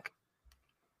sack.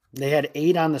 They had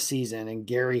 8 on the season and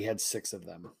Gary had 6 of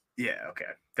them. Yeah. Okay.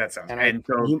 That sounds and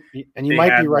you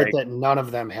might be right that none of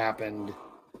them happened.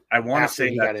 I want to say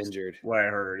he got injured. What I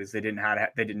heard is they did not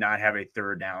have a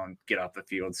third down get off the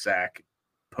field sack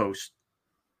post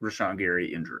Rashawn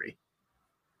Gary injury,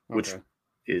 which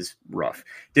is rough.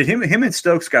 Did him and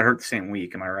Stokes got hurt the same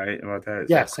week? Am I right about that?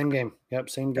 Yeah, same game. Yep,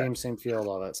 same game, same field,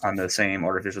 all that stuff. On the same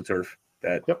artificial turf.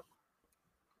 Yep.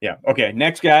 Yeah. Okay.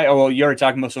 Next guy. Oh, well, you already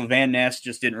talking about. So Van Ness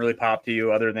just didn't really pop to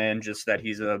you, other than just that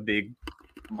he's a big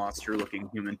monster-looking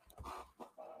human.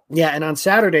 Yeah, and on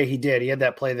Saturday he did. He had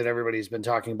that play that everybody's been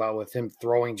talking about with him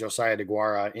throwing Josiah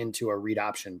DeGuara into a read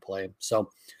option play. So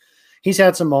he's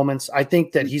had some moments. I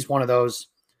think that he's one of those.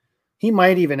 He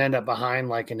might even end up behind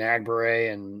like an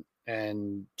Enagbare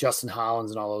and Justin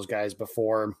Hollins and all those guys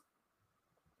before,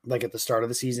 like at the start of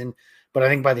the season. But I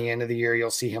think by the end of the year,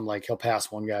 you'll see him like he'll pass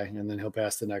one guy and then he'll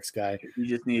pass the next guy.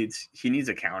 He needs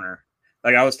a counter.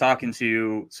 Like I was talking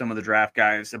to some of the draft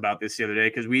guys about this the other day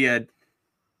because we had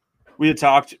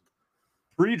talked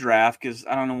pre-draft because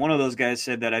I don't know, one of those guys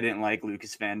said that I didn't like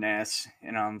Lucas Van Ness,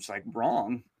 and I'm just like,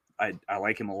 wrong. I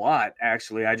like him a lot.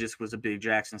 Actually, I just was a big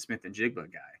Jackson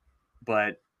Smith-Njigba guy.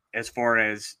 But as far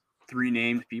as 3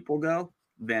 named people go,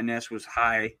 Van Ness was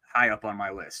high up on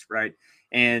my list, right?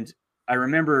 And I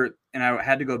remember, and I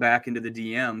had to go back into the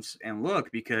DMs and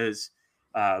look because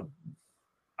I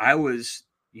was,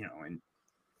 in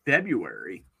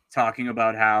February talking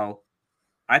about how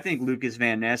I think Lucas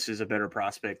Van Ness is a better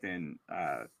prospect than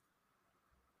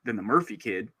the Murphy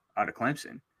kid out of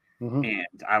Clemson. Mm-hmm.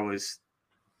 And I was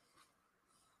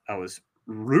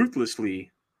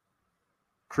ruthlessly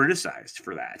criticized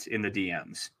for that in the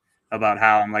DMs about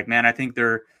how I'm like, man, I think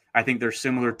they're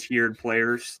similar tiered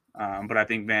players, but I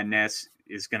think Van Ness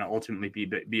is going to ultimately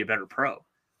be a better pro.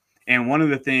 And one of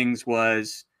the things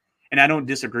was, and I don't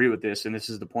disagree with this, and this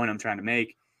is the point I'm trying to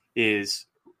make, is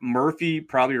Murphy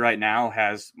probably right now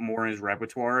has more in his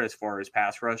repertoire as far as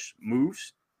pass rush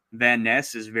moves. Van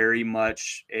Ness is very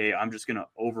much I'm just going to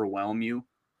overwhelm you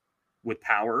with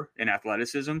power and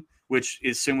athleticism, which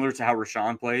is similar to how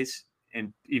Rashawn plays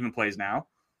and even plays now.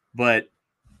 But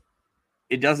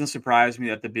it doesn't surprise me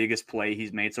that the biggest play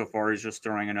he's made so far is just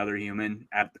throwing another human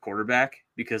at the quarterback,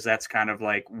 because that's kind of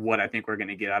like what I think we're going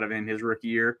to get out of him his rookie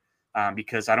year,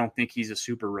 because I don't think he's a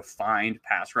super refined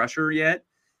pass rusher yet,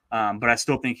 but I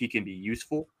still think he can be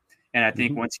useful. And I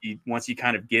think once he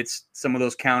kind of gets some of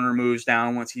those counter moves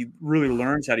down, once he really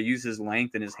learns how to use his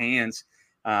length and his hands,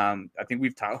 I think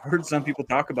we've heard some people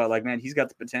talk about, like, man, he's got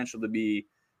the potential to be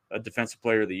a defensive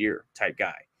player of the year type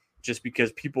guy, just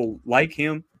because people like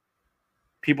him.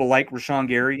 People like Rashawn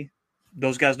Gary.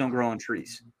 Those guys don't grow on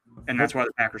trees, and that's why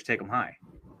the Packers take them high,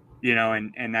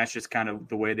 and that's just kind of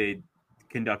the way they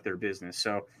conduct their business.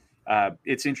 So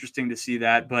it's interesting to see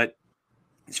that. But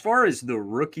as far as the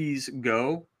rookies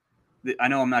go, I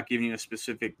know I'm not giving you a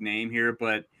specific name here,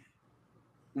 but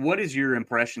what is your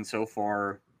impression so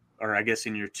far, or I guess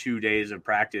in your 2 days of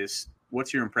practice,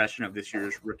 what's your impression of this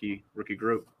year's rookie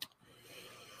group?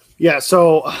 Yeah,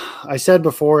 so I said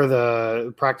before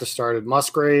the practice started,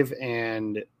 Musgrave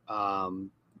and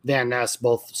Van Ness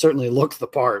both certainly looked the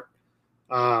part.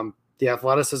 The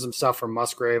athleticism stuff from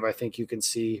Musgrave, I think you can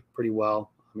see pretty well.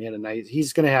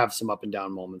 He's going to have some up and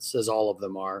down moments, as all of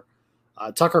them are.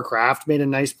 Tucker Kraft made a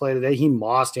nice play today. He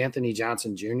mossed Anthony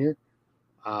Johnson Jr.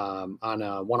 On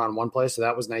a one-on-one play, so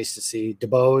that was nice to see.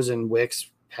 DeBose and Wicks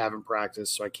haven't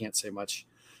practiced, so I can't say much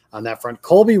on that front.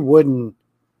 Colby Wooden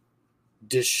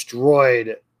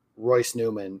destroyed Royce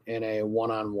Newman in a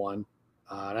one-on-one.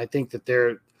 And I think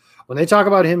that when they talk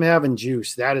about him having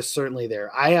juice, that is certainly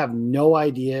there. I have no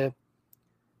idea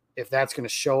if that's going to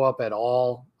show up at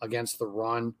all against the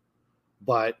run,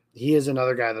 but he is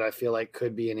another guy that I feel like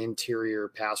could be an interior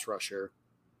pass rusher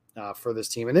for this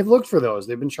team. And they've looked for those.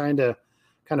 They've been trying to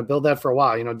kind of build that for a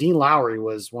while. Dean Lowry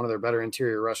was one of their better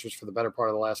interior rushers for the better part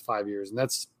of the last 5 years. And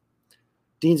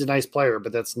Dean's a nice player,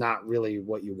 but that's not really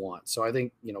what you want. So I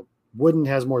think, Wooden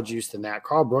has more juice than that.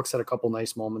 Carl Brooks had a couple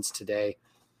nice moments today.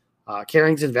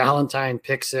 Carrington Valentine,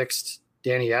 pick six,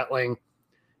 Danny Etling.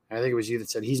 And I think it was you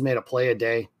that said he's made a play a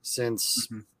day since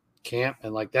camp.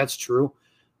 And that's true.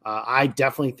 I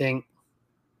definitely think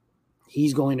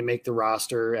he's going to make the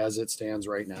roster as it stands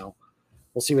right now.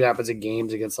 We'll see what happens in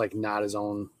games against not his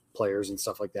own players and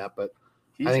stuff like that. But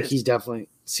I think he's definitely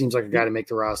seems like a guy to make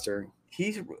the roster.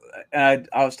 I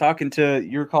was talking to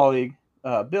your colleague,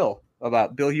 Bill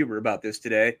Huber about this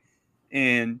today.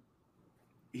 And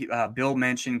Bill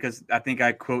mentioned, because I think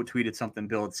I quote tweeted something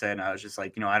Bill had said. And I was just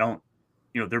like, they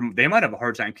might have a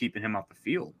hard time keeping him off the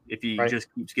field if he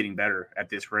just keeps getting better at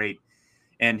this rate.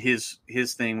 And his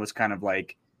thing was kind of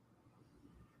like,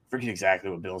 forget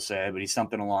exactly what Bill said, but he's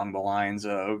something along the lines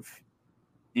of,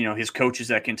 his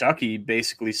coaches at Kentucky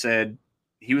basically said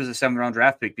he was a 7th-round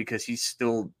draft pick because he's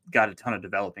still got a ton of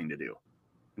developing to do.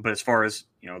 But as far as,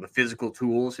 the physical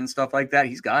tools and stuff like that,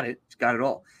 he's got it. He's got it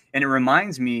all. And it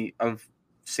reminds me of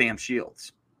Sam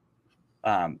Shields.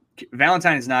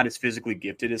 Valentine is not as physically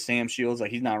gifted as Sam Shields.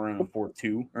 He's not running a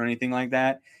 4.2 or anything like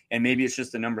that. And maybe it's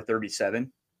just the number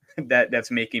 37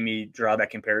 that's making me draw that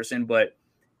comparison. But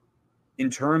in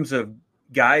terms of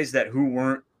guys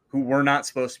who were not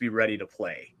supposed to be ready to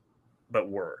play, but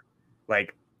were,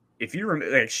 if you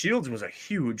remember, Shields was a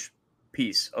huge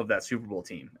piece of that Super Bowl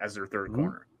team as their third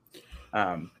corner.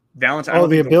 Valentine.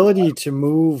 The ability to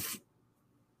move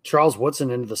Charles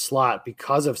Woodson into the slot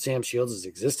because of Sam Shields'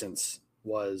 existence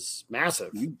was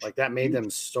massive. That made them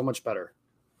so much better.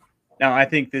 Now, I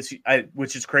think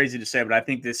which is crazy to say, but I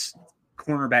think this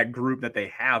cornerback group that they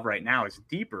have right now is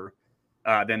deeper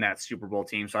than that Super Bowl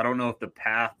team. So I don't know if the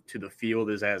path to the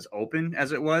field is as open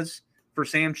as it was for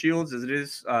Sam Shields as it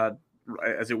is,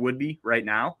 as it would be right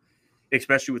now,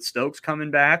 especially with Stokes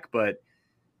coming back. But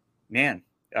man,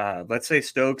 let's say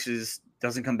Stokes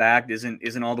doesn't come back,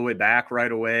 isn't all the way back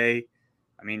right away.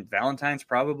 I mean, Valentine's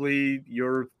probably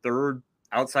your third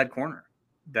outside corner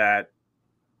that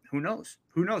who knows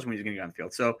when he's going to get on the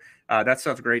field. So that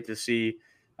stuff's great to see.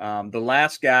 The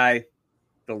last guy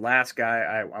I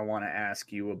want to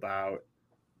ask you about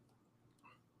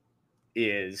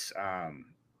is I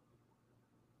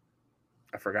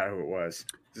forgot who it was.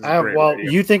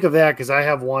 You think of that because I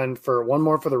have one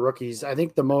more for the rookies. I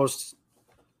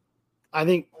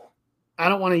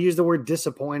don't want to use the word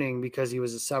disappointing because he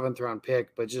was a 7th-round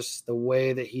pick, but just the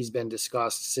way that he's been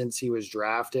discussed since he was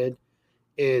drafted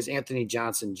is Anthony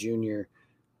Johnson Jr.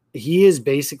 He has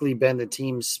basically been the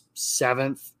team's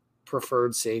 7th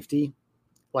preferred safety.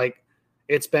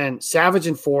 It's been Savage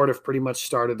and Ford have pretty much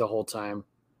started the whole time.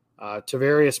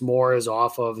 Tavarius Moore is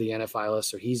off of the NFI list,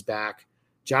 so he's back.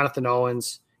 Jonathan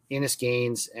Owens, Ennis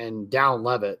Gaines, and Dallin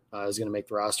Levitt is going to make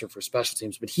the roster for special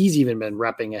teams, but he's even been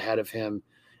repping ahead of him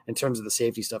in terms of the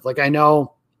safety stuff. I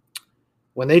know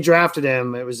when they drafted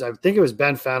him, I think it was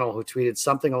Ben Fennell who tweeted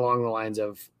something along the lines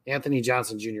of Anthony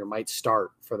Johnson Jr. might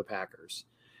start for the Packers.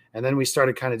 And then we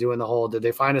started kind of doing the whole, did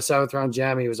they find a 7th-round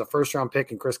gem? He was a first-round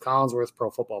pick in Chris Collinsworth, Pro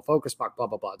Football Focus, blah, blah,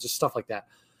 blah, just stuff like that.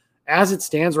 As it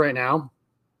stands right now,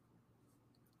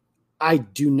 I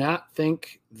do not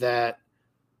think that,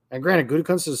 and granted,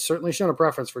 Gutekunst has certainly shown a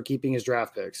preference for keeping his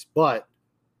draft picks, but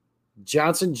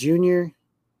Johnson Jr.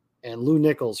 and Lou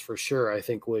Nichols for sure, I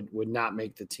think would not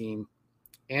make the team.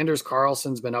 Anders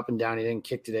Carlson's been up and down. He didn't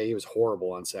kick today. He was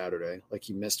horrible on Saturday. Like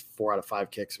he missed 4 out of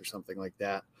 5 kicks or something like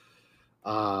that.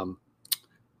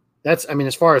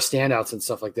 As far as standouts and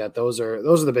stuff like that, those are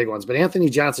the big ones. But Anthony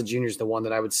Johnson Jr. is the one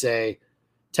that I would say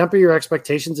temper your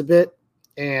expectations a bit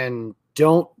and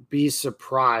don't be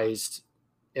surprised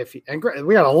if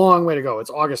we got a long way to go. It's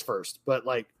August 1st, but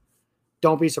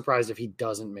don't be surprised if he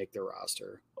doesn't make the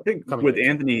roster. I think with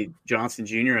Anthony Johnson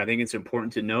Jr., I think it's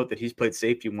important to note that he's played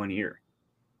safety 1 year,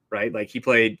 right? Like he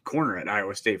played corner at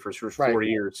Iowa State for his first 4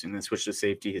 years and then switched to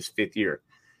safety his 5th year,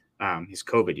 his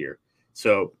COVID year.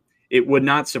 So it would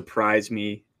not surprise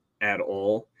me at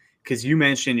all because you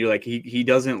mentioned you're like, he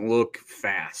doesn't look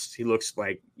fast. He looks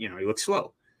like, he looks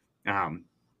slow.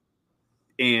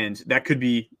 And that could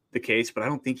be the case, but I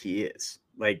don't think he is.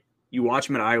 Like you watch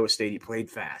him at Iowa State, he played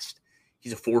fast.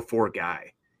 He's a 4.4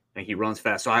 guy and he runs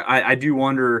fast. So I do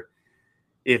wonder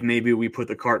if maybe we put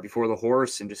the cart before the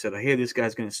horse and just said, hey, this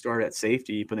guy's going to start at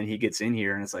safety, but then he gets in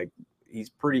here and it's like, he's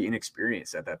pretty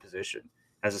inexperienced at that position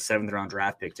as a 7th-round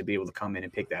draft pick to be able to come in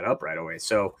and pick that up right away.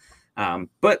 So,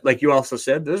 but like you also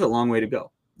said, there's a long way to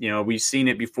go. We've seen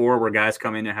it before where guys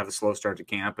come in and have a slow start to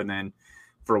camp and then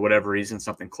for whatever reason,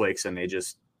 something clicks and they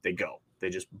go, they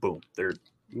just boom. They're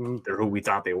who we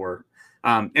thought they were.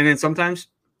 And then sometimes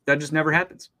that just never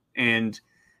happens. And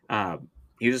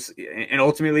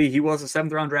ultimately he was a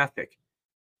 7th-round draft pick,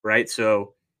 right?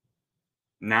 So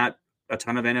not a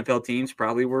ton of NFL teams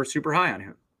probably were super high on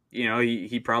him.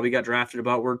 He probably got drafted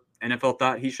about where NFL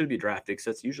thought he should be drafted because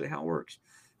that's usually how it works.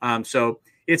 So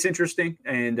it's interesting.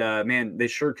 And, man, they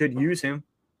sure could use him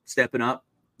stepping up.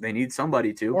 They need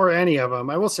somebody to. Or any of them.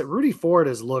 I will say Rudy Ford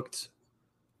has looked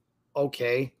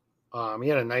okay. He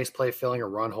had a nice play filling a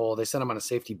run hole. They sent him on a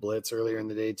safety blitz earlier in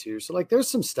the day too. So there's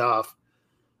some stuff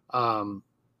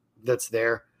that's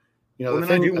there.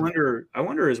 I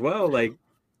wonder as well,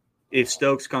 if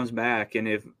Stokes comes back and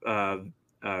if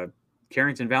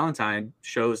Carrington Valentine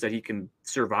shows that he can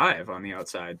survive on the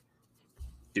outside,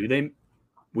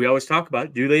 we always talk about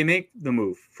it, do they make the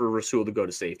move for Rasul to go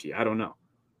to safety? I don't know.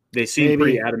 They seem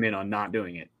pretty adamant on not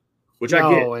doing it, which I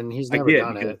get. And he's never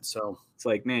done it. So it's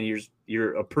like, man,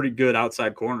 you're a pretty good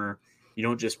outside corner. You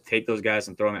don't just take those guys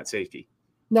and throw them at safety.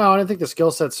 No, and I think the skill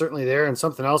set's certainly there. And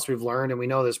something else we've learned, and we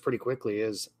know this pretty quickly,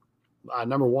 is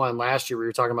number one, last year we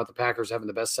were talking about the Packers having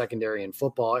the best secondary in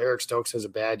football. Eric Stokes has a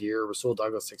bad year. Rasul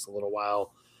Douglas takes a little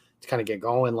while to kind of get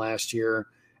going last year.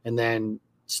 And then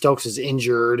Stokes is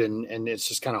injured, and it's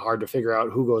just kind of hard to figure out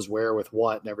who goes where with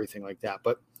what and everything like that.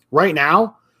 But right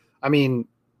now,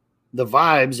 the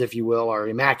vibes, if you will, are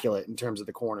immaculate in terms of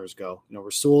the corners go.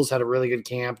 Rasul's had a really good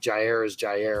camp. Jair is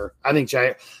Jair. I think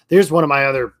there's one of my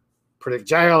other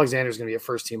predictions. Jair Alexander is going to be a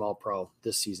first-team All-Pro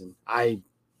this season. I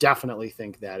definitely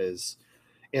think that is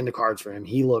in the cards for him.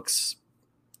 He looks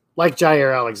like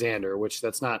Jair Alexander, which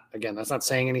that's not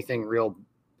saying anything real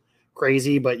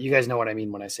crazy, but you guys know what I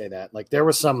mean when I say that. There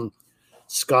was some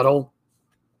scuttle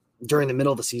during the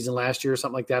middle of the season last year or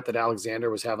something like that Alexander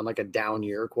was having a down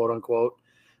year, quote unquote.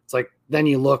 It's then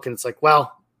you look and it's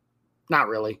well, not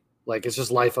really. It's just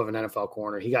life of an NFL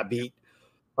corner. He got beat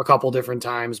a couple different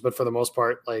times, but for the most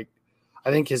part, I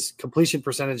think his completion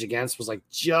percentage against was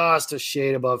just a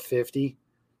shade above 50.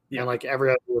 Yeah. And every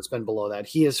other it's been below that.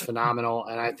 He is phenomenal.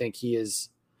 And I think he's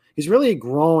really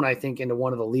grown, I think, into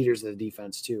one of the leaders of the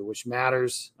defense too, which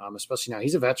matters, especially now.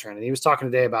 He's a veteran. And he was talking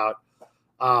today about,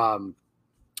 who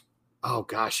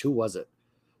was it?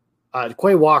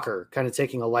 Quay Walker kind of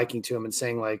taking a liking to him and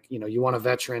saying you want a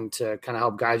veteran to kind of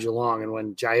help guide you along. And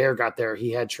when Jair got there,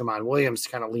 he had Tramon Williams to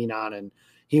kind of lean on, and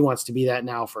he wants to be that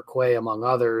now for Quay among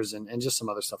others and just some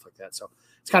other stuff like that. So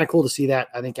it's kind of cool to see that.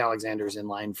 I think Alexander's in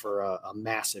line for a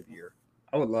massive year.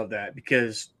 I would love that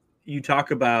because you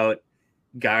talk about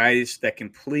guys that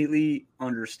completely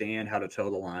understand how to toe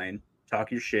the line,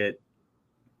 talk your shit,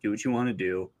 do what you want to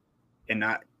do, and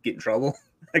not get in trouble.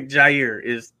 Jair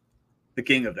is the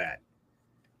king of that.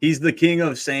 He's the king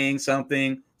of saying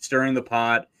something, stirring the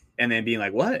pot, and then being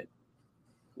like, what?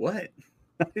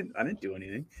 I didn't do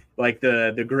anything.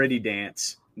 The gritty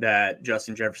dance that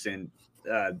Justin Jefferson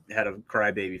had a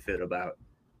crybaby fit about.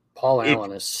 Paul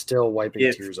Allen is still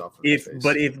wiping tears off of his face.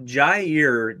 But if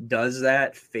Jair does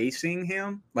that facing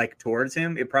him, like towards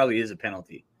him, it probably is a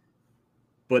penalty.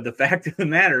 But the fact of the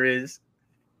matter is,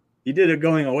 he did it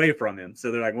going away from him.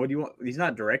 So they're like, what do you want? He's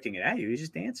not directing it at you. He's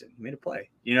just dancing. He made a play.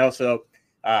 So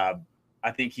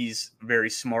I think he's very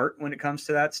smart when it comes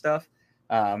to that stuff.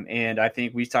 And I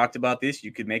think we talked about this.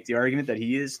 You could make the argument that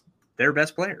he is their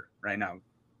best player right now.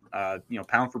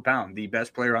 Pound for pound, the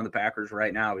best player on the Packers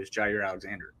right now is Jair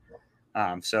Alexander.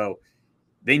 So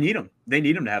they need him. They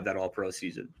need him to have that all-pro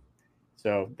season.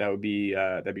 So that'd be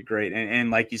great.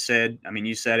 And like you said, I mean,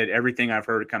 you said it. Everything I've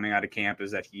heard coming out of camp is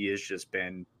that he's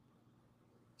been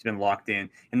locked in.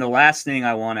 And the last thing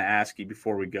I want to ask you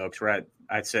before we go, because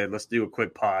I said let's do a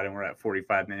quick pod, and we're at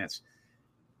 45 minutes.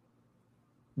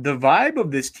 The vibe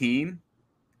of this team,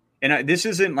 and this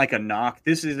isn't like a knock.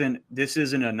 This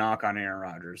isn't a knock on Aaron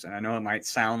Rodgers. And I know it might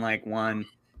sound like one,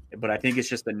 but I think it's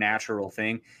just a natural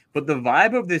thing. But the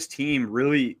vibe of this team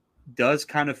really does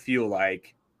kind of feel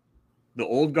like the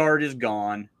old guard is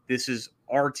gone. This is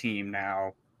our team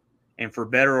now. And for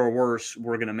better or worse,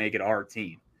 we're going to make it our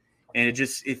team. And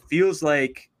it feels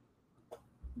like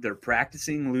they're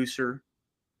practicing looser.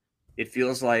 It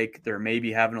feels like they're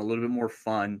maybe having a little bit more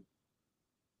fun.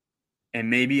 And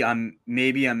maybe I'm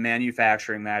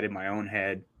manufacturing that in my own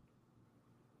head.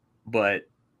 But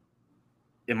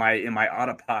am I out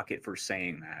of pocket for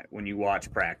saying that when you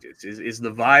watch practice? Is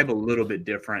the vibe a little bit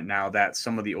different now that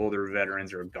some of the older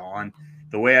veterans are gone?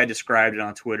 The way I described it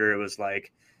on Twitter, it was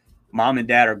like mom and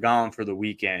dad are gone for the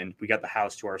weekend. We got the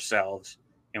house to ourselves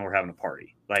and we're having a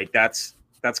party. Like that's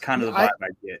kind of the vibe I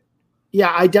get.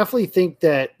 Yeah, I definitely think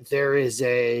that there is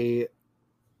a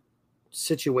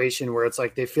situation where it's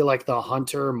like they feel like the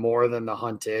hunter more than the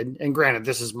hunted. And granted,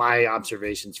 this is my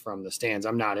observations from the stands.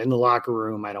 I'm not in the locker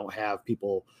room. I don't have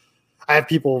people. I have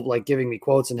people like giving me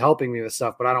quotes and helping me with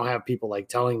stuff, but I don't have people like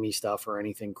telling me stuff or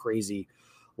anything crazy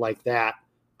like that.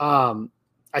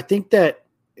 I think that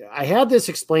I had this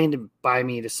explained by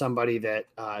me to somebody that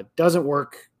doesn't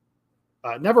work,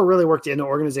 never really worked in the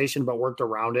organization, but worked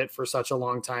around it for such a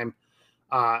long time.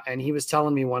 And he was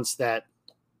telling me once that,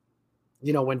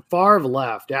 when Favre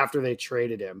left after they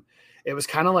traded him, it was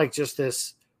kind of like just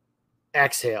this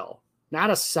exhale, not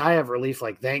a sigh of relief,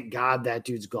 like, thank God that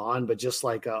dude's gone, but just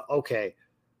like, okay,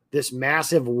 this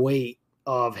massive weight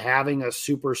of having a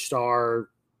superstar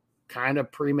kind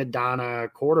of prima donna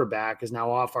quarterback is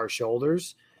now off our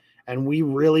shoulders. And we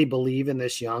really believe in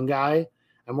this young guy,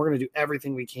 and we're going to do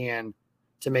everything we can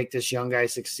to make this young guy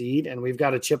succeed. And we've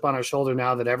got a chip on our shoulder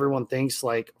now that everyone thinks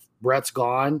like Brett's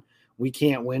gone, we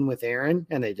can't win with Aaron,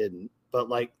 and they didn't, but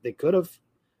like they could have.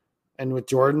 And with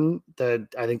Jordan,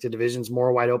 I think the division's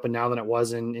more wide open now than it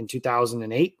was in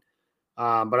 2008.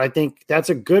 But I think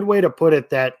that's a good way to put it,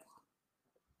 that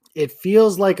it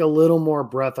feels like a little more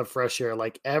breath of fresh air.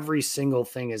 Like every single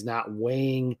thing is not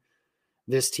weighing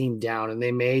this team down, and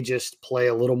they may just play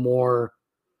a little more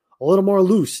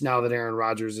loose now that Aaron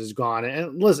Rodgers is gone.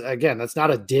 And listen, again, that's not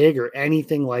a dig or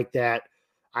anything like that.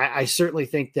 I certainly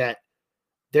think that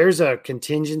there's a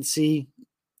contingency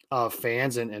of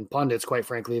fans and pundits, quite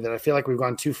frankly, that I feel like we've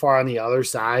gone too far on the other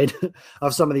side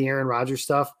of some of the Aaron Rodgers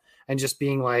stuff and just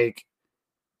being like,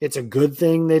 it's a good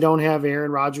thing they don't have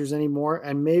Aaron Rodgers anymore.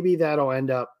 And maybe that'll end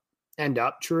up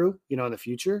true, in the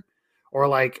future, or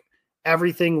like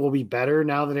everything will be better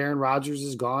now that Aaron Rodgers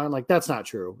is gone. Like that's not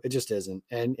true. It just isn't.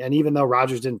 And even though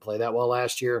Rodgers didn't play that well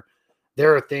last year,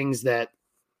 there are things that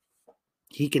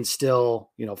he can still,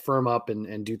 firm up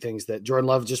and do things that Jordan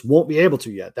Love just won't be able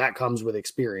to yet. That comes with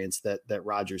experience that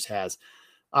Rodgers has.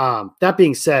 That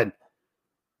being said,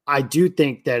 I do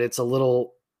think that it's a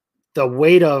little, the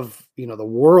weight of, the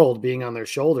world being on their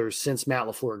shoulders since Matt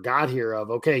LaFleur got here of,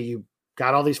 okay, you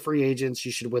got all these free agents,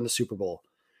 you should win the Super Bowl.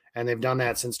 And they've done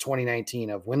that since 2019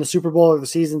 of win the Super Bowl or the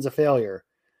season's a failure.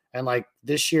 And like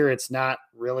this year, it's not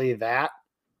really that.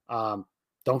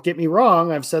 Don't get me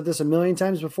wrong. I've said this a million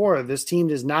times before. This team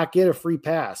does not get a free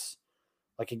pass.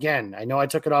 Like, again, I know I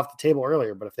took it off the table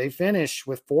earlier, but if they finish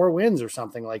with 4 wins or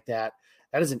something like that,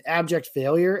 that is an abject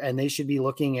failure. And they should be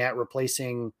looking at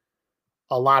replacing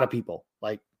a lot of people.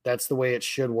 Like that's the way it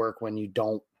should work when you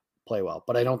don't play well,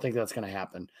 but I don't think that's going to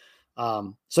happen.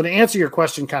 So to answer your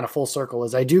question kind of full circle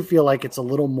is I do feel like it's a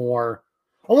little more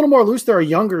loose. They're a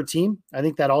younger team. I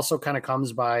think that also kind of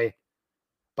comes by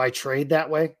trade that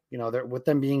way. They're, with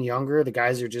them being younger, the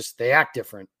guys are just, they act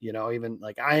different, even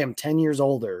like I am 10 years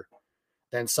older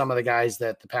than some of the guys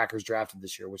that the Packers drafted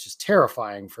this year, which is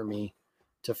terrifying for me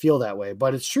to feel that way,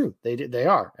 but it's true. They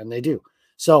are, and they do.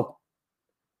 So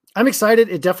I'm excited.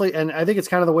 It definitely, and I think it's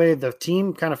kind of the way the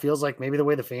team kind of feels like maybe the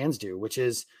way the fans do, which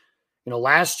is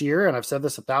last year, and I've said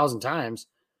this 1,000 times,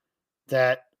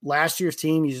 that last year's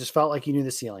team, you just felt like you knew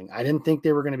the ceiling. I didn't think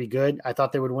they were going to be good. I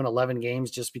thought they would win 11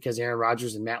 games just because Aaron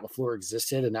Rodgers and Matt LaFleur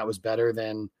existed, and that was better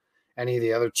than any of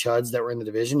the other chuds that were in the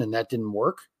division, and that didn't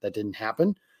work. That didn't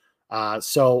happen.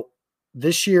 So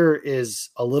this year is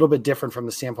a little bit different from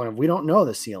the standpoint of we don't know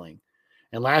the ceiling.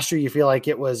 And last year you feel like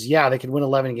it was, they could win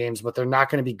 11 games, but they're not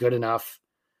going to be good enough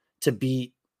to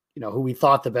beat, who we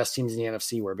thought the best teams in the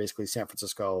NFC were, basically San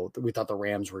Francisco. We thought the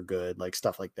Rams were good, like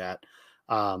stuff like that.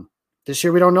 This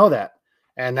year we don't know that.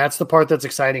 And that's the part that's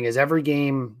exciting, is every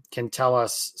game can tell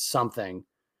us something,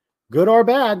 good or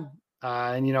bad.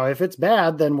 And if it's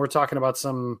bad, then we're talking about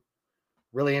some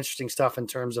really interesting stuff in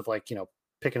terms of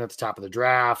picking at the top of the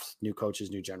draft, new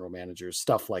coaches, new general managers,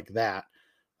 stuff like that.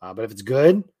 But if it's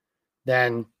good,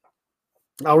 then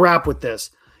I'll wrap with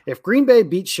this. If Green Bay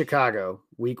beats Chicago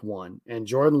week 1 and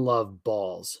Jordan Love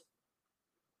balls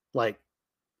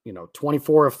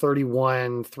 24 of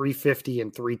 31, 350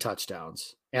 and 3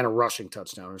 touchdowns and a rushing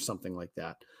touchdown or something like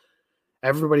that,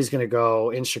 everybody's going to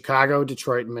go in Chicago,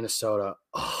 Detroit, and Minnesota.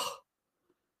 Oh,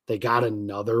 they got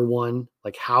another one.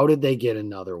 How did they get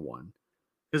another one?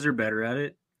 Because they're better at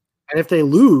it. And if they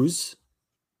lose,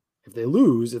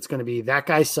 it's going to be that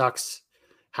guy sucks.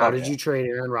 How did you trade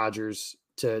Aaron Rodgers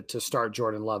to start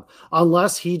Jordan Love?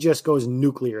 Unless he just goes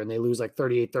nuclear and they lose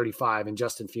 38-35 and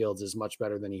Justin Fields is much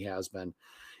better than he has been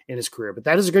in his career. But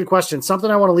that is a good question.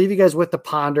 Something I want to leave you guys with to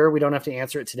ponder. We don't have to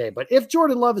answer it today. But if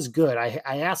Jordan Love is good, I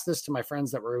asked this to my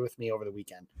friends that were with me over the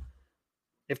weekend.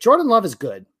 If Jordan Love is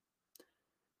good,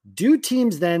 do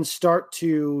teams then start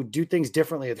to do things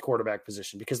differently at the quarterback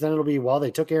position? Because then it'll be,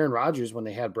 they took Aaron Rodgers when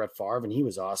they had Brett Favre and he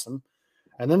was awesome.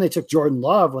 And then they took Jordan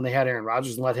Love when they had Aaron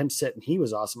Rodgers and let him sit and he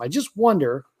was awesome. I just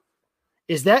wonder,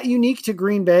 is that unique to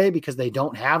Green Bay because they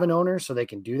don't have an owner so they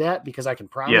can do that? Because I can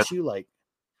promise you,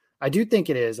 I do think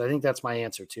it is. I think that's my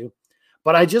answer too.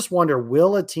 But I just wonder,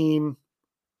 will a team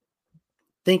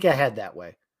think ahead that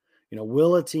way?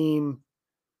 Will a team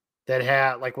that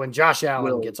had, when Josh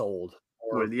Allen gets old,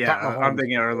 I'm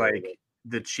thinking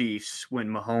the Chiefs when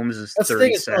Mahomes is that's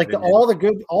 37. The thing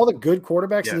is, all the good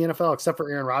quarterbacks in the NFL, except for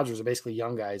Aaron Rodgers, are basically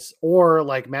young guys, or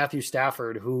Matthew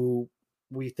Stafford, who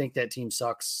we think that team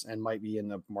sucks and might be in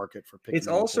the market for picking.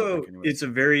 It's a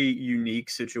very unique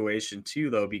situation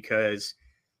too, though, because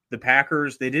the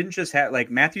Packers, they didn't just have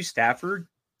Matthew Stafford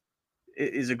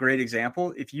is a great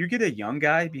example. If you get a young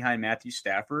guy behind Matthew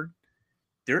Stafford,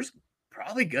 there's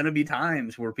probably going to be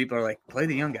times where people are play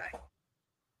the young guy,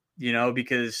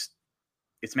 because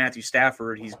it's Matthew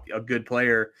Stafford. He's a good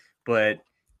player, but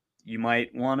you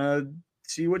might want to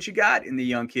see what you got in the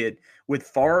young kid. With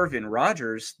Favre and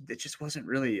Rodgers, it just wasn't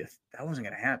really that wasn't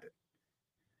going to happen.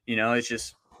 It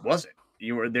just wasn't.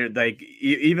 You were there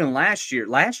even last year.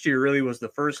 Last year really was the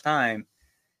first time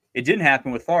it didn't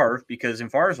happen with Favre, because in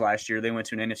Favre's last year they went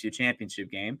to an NFC Championship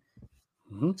game.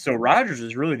 Mm-hmm. So Rodgers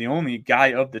is really the only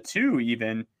guy of the two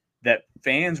even that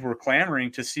fans were clamoring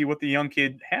to see what the young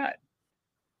kid had.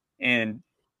 And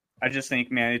I just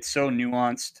think, man, it's so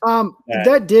nuanced.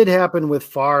 That did happen with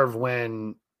Favre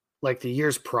when, the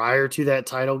years prior to that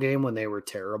title game when they were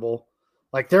terrible.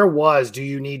 There was, do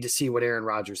you need to see what Aaron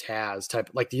Rodgers has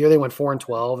type? The year they went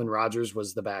 4-12 and Rodgers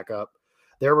was the backup.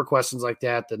 There were questions like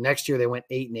that. The next year they went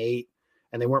 8-8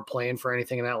 and they weren't playing for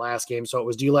anything in that last game. So it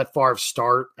was, do you let Favre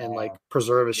start and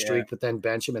preserve his streak, but then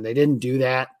bench him? And they didn't do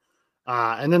that.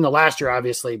 And then the last year,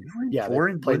 obviously,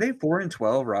 were they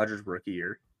 4-12 Rodgers rookie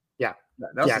year? Yeah.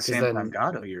 That was the Sam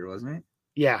Gatto year, wasn't it?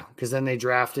 Yeah, because then they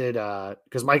drafted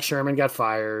because Mike Sherman got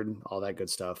fired, all that good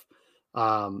stuff.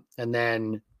 And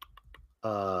then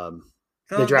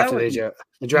they drafted AJ.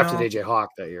 They drafted AJ Hawk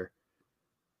that year.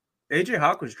 AJ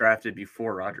Hawk was drafted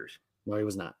before Rodgers. No, he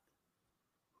was not.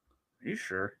 Are you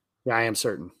sure? Yeah, I am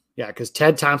certain. Yeah, because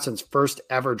Ted Thompson's first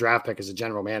ever draft pick as a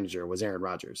general manager was Aaron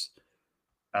Rodgers.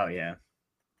 Oh yeah,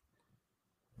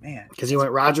 man. Because he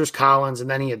went Rodgers, Collins, and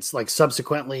then he had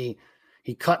subsequently.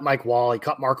 He cut Mike Wall. He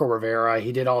cut Marco Rivera.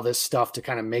 He did all this stuff to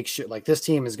kind of make sure this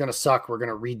team is going to suck. We're going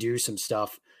to redo some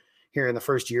stuff here in the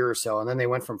first year or so. And then they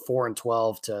went from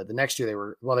 4-12 to the next year. They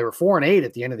were 4-8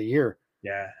 at the end of the year.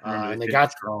 Yeah. And they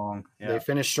got strong. Yeah. They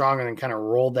finished strong and then kind of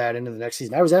rolled that into the next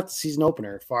season. I was at the season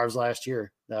opener, Favre's last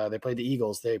year. They played the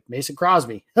Eagles. Mason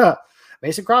Crosby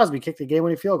kicked the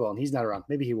game-winning field goal, and he's not around.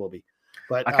 Maybe he will be.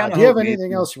 But do you have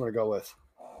anything else you want to go with?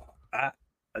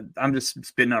 I'm just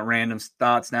spitting out random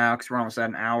thoughts now because we're almost at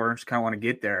an hour. Just kind of want to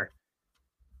get there.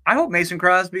 I hope Mason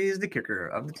Crosby is the kicker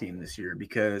of the team this year,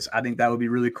 because I think that would be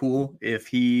really cool if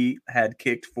he had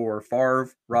kicked for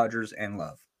Favre, Rodgers, and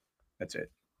Love. That's it.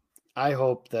 I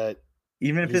hope that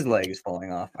even if his leg is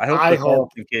falling off, I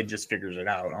hope the kid just figures it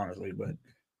out, honestly. But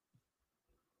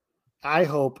I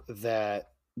hope that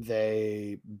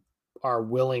they are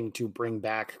willing to bring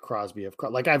back Crosby.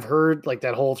 Like I've heard like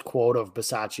that whole quote of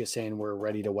Bisaccia saying we're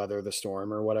ready to weather the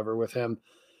storm or whatever with him.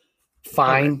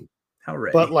 Fine. How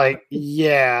ready? But like,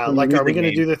 yeah, like, are we going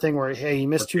to do the thing where, hey, he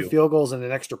missed 2 field goals and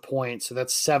an extra point, so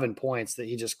that's 7 points that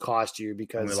he just cost you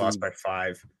because we lost by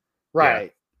 5.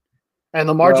 Right. Yeah. And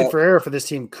the margin for error for this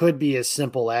team could be as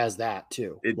simple as that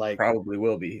too. It probably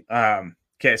will be.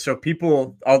 Okay, so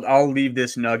people, I'll leave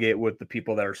this nugget with the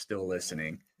people that are still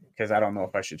listening because I don't know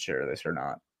if I should share this or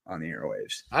not on the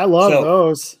airwaves. I love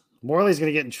those. Morley's going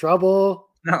to get in trouble.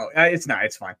 No, it's not.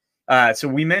 It's fine. So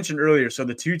we mentioned earlier, so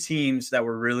the 2 teams that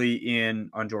were really in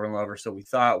on Jordan Love, or so we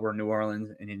thought, were New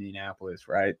Orleans and Indianapolis,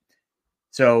 right?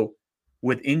 So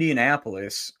with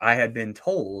Indianapolis, I had been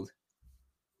told,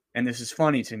 and this is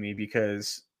funny to me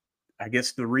because I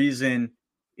guess the reason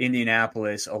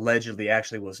Indianapolis allegedly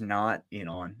actually was not in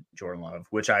on Jordan Love,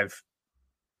 which I've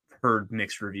heard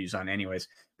mixed reviews on anyways,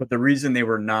 but the reason they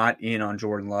were not in on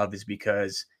Jordan Love is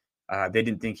because they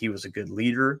didn't think he was a good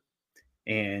leader,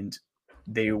 and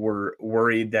they were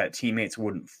worried that teammates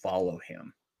wouldn't follow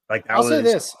him. Like I'll say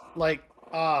this, like,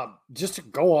 just to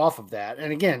go off of that.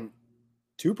 And again,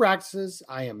 2 practices.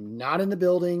 I am not in the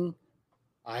building.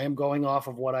 I am going off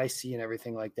of what I see and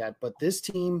everything like that. But this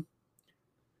team,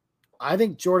 I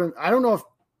think Jordan, I don't know if,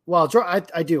 well,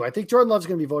 I do. I think Jordan Love's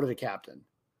going to be voted a captain.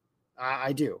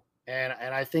 I do. And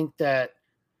I think that,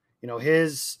 you know,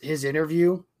 his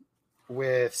interview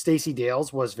with Stacey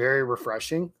Dales was very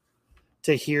refreshing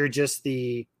to hear just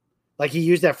he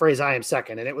used that phrase, I am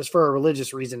second, and it was for a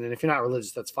religious reason. And if you're not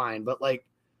religious, that's fine. But like,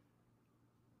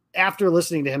 after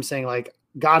listening to him saying like,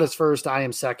 God is first, I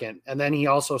am second. And then he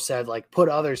also said like, put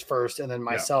others first and then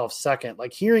myself second.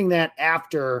 Like hearing that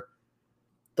after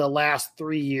the last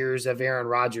 3 years of Aaron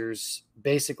Rodgers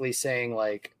basically saying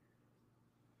like,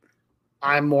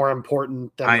 I'm more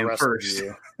important than the rest of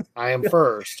you. I am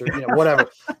first, or you know, whatever.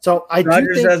 So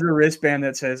Rodgers has a wristband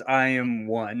that says I am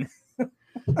one.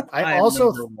 I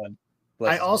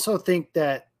also think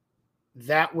that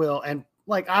will, and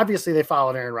like, obviously they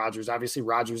followed Aaron Rodgers. Obviously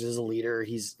Rodgers is a leader.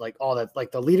 He's like all that,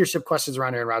 like the leadership questions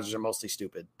around Aaron Rodgers are mostly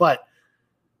stupid, but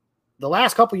the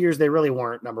last couple of years, they really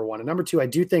weren't, number one. And number two, I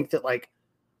do think that like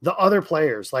the other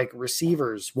players, like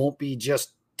receivers, won't be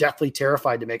just deathly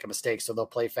terrified to make a mistake. So they'll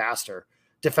play faster.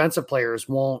 Defensive players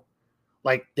won't,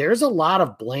 like, there's a lot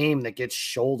of blame that gets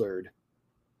shouldered.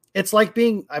 It's like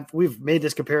we've made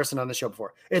this comparison on the show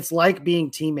before. It's like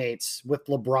being teammates with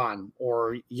LeBron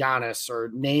or Giannis, or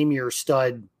name your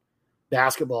stud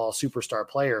basketball superstar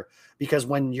player, because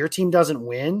when your team doesn't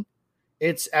win,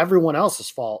 it's everyone else's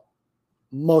fault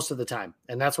most of the time.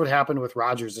 And that's what happened with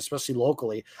Rodgers, especially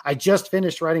locally. I just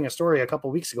finished writing a story a couple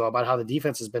of weeks ago about how the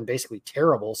defense has been basically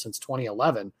terrible since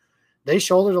 2011. They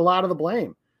shouldered a lot of the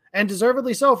blame, and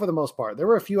deservedly so for the most part. There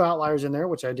were a few outliers in there,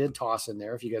 which I did toss in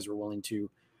there if you guys were willing to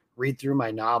read through my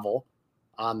novel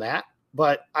on that.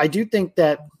 But I do think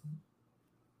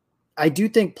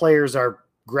players are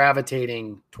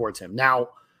gravitating towards him. Now,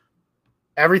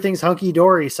 everything's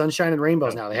hunky-dory, sunshine and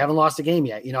rainbows now. They haven't lost a game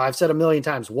yet. You know, I've said a million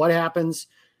times, what happens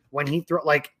when he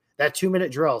like that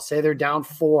 2-minute drill? Say they're down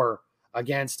 4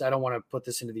 against, I don't want to put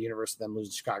this into the universe of them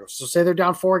losing to Chicago. So say they're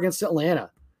down 4 against Atlanta,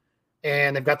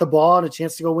 and they've got the ball and a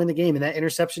chance to go win the game, and that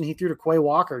interception he threw to Quay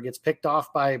Walker gets picked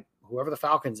off by whoever the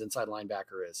Falcons inside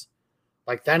linebacker is.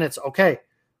 Like, then it's okay.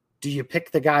 Do you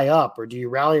pick the guy up, or do you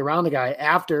rally around the guy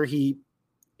after he,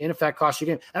 in effect, cost you a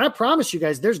game? And I promise you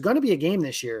guys, there's going to be a game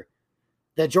this year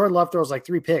that Jordan Love throws like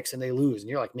 3 picks and they lose. And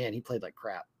you're like, man, he played like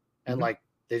crap. And like,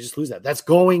 they just lose that. That's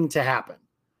going to happen.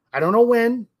 I don't know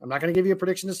when. I'm not going to give you a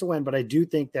prediction as to when, but I do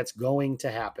think that's going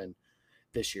to happen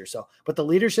this year. So, but the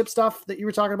leadership stuff that you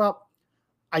were talking about,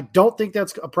 I don't think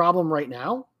that's a problem right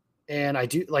now. And I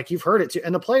do, like, you've heard it too.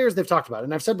 And the players they've talked about,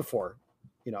 and I've said before,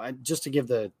 you know, just to give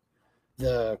the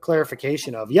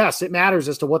clarification of, yes, it matters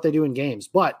as to what they do in games,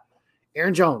 but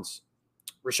Aaron Jones,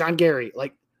 Rashawn Gary,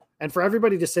 like, and for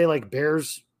everybody to say like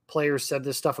Bears players said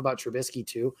this stuff about Trubisky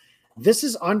too, this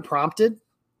is unprompted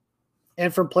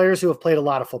and from players who have played a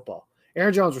lot of football.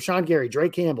 Aaron Jones, Rashawn Gary,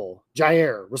 Drake Campbell,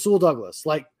 Jair, Rasul Douglas,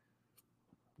 like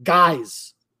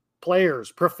guys,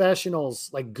 players,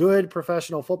 professionals, like good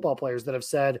professional football players that have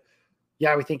said,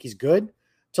 yeah, we think he's good,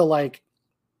 to like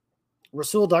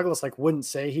Rasul Douglas, like wouldn't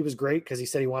say he was great because he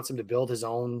said he wants him to build his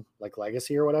own like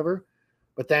legacy or whatever.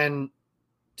 But then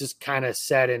just kind of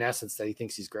said in essence that he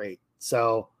thinks he's great.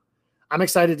 So I'm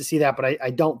excited to see that, but I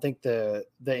don't think the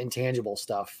intangible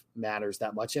stuff matters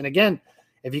that much. And again,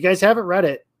 if you guys haven't read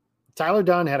it, Tyler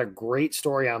Dunn had a great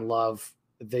story on Love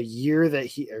the year that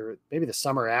or maybe the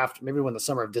summer after, maybe when the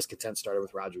summer of discontent started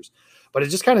with Rodgers, but it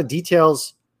just kind of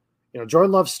details,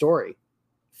 Jordan Love's story,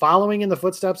 following in the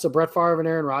footsteps of Brett Favre and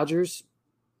Aaron Rodgers,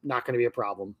 not going to be a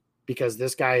problem because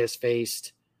this guy has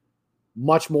faced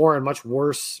much more and much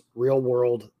worse real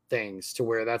world things to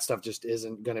where that stuff just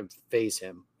isn't going to phase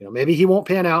him. Maybe he won't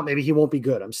pan out. Maybe he won't be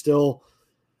good.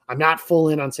 I'm not full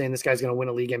in on saying this guy's going to win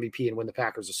a league MVP and win the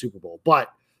Packers a Super Bowl.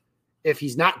 But if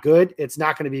he's not good, it's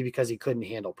not going to be because he couldn't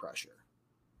handle pressure.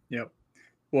 Yep.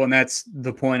 Well, and that's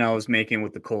the point I was making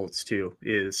with the Colts too,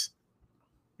 is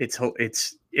it's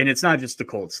not just the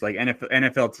Colts, like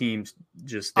NFL teams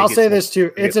just. I'll say this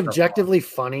too. It's objectively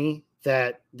funny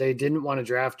that they didn't want to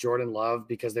draft Jordan Love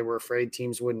because they were afraid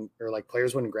players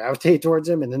wouldn't gravitate towards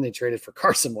him. And then they traded for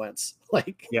Carson Wentz.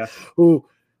 Who,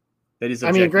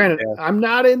 granted, I'm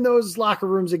not in those locker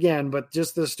rooms again, but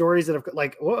just the stories that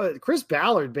have Chris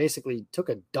Ballard basically took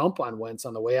a dump on Wentz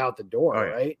on the way out the door. Oh,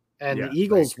 yeah. Right. And the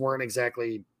Eagles weren't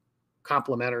exactly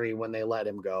complimentary when they let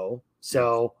him go.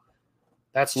 So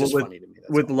that's just funny to me.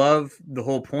 With Love, the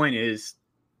whole point is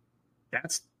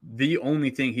that's the only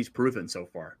thing he's proven so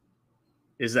far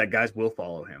is that guys will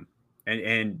follow him.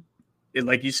 And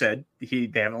like you said, they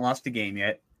haven't lost a game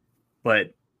yet,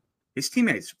 but his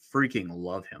teammates freaking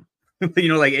love him.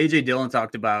 Like AJ Dillon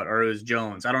talked about, or it was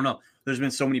Jones. I don't know. There's been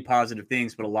so many positive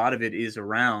things, but a lot of it is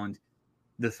around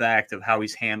the fact of how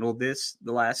he's handled this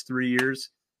the last 3 years.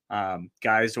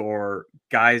 Guys are,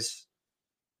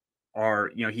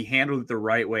 he handled it the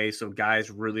right way. So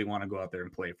guys really want to go out there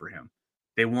and play for him.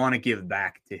 They want to give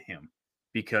back to him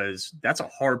because that's a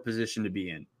hard position to be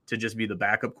in, to just be the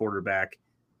backup quarterback,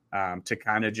 to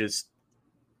kind of just,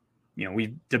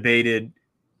 we've debated,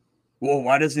 well,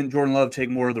 why doesn't Jordan Love take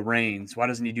more of the reins? Why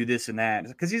doesn't he do this and that?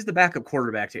 Because he's the backup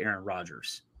quarterback to Aaron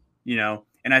Rodgers,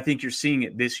 and I think you're seeing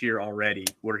it this year already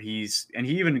where he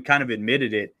even kind of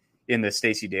admitted it in the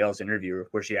Stacey Dales interview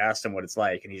where she asked him what it's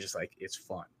like. And he's just like, it's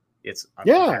fun.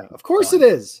 Of course it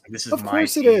is. This is of my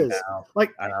course team it is. now.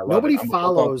 Like nobody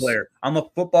follows. I'm a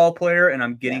football player and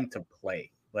I'm getting to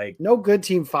play. Like no good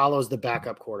team follows the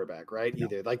backup quarterback, right? No.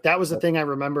 Either. Like that was the thing I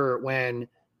remember when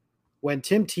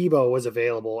Tim Tebow was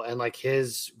available and like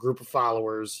his group of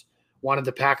followers wanted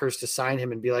the Packers to sign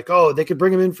him and be like, oh, they could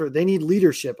bring him in they need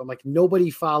leadership. I'm like,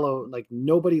 nobody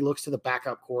looks to the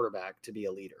backup quarterback to be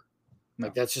a leader.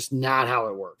 Like that's just not how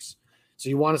it works. So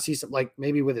you want to see some, like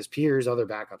maybe with his peers, other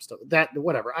backup stuff,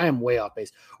 whatever. I am way off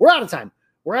base. We're out of time.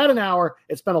 We're at an hour.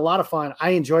 It's been a lot of fun.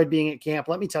 I enjoyed being at camp.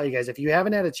 Let me tell you guys, if you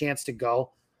haven't had a chance to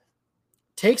go,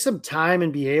 take some time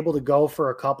and be able to go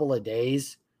for a couple of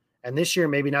days. And this year,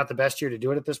 maybe not the best year to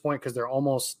do it at this point, because they're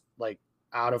almost like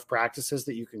out of practices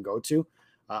that you can go to.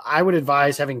 I would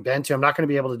advise, having been to, I'm not going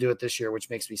to be able to do it this year, which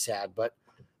makes me sad, but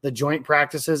the joint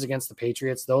practices against the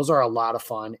Patriots, those are a lot of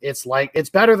fun. It's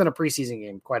better than a preseason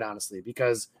game, quite honestly,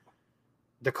 because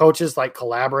the coaches like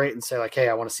collaborate and say like, hey,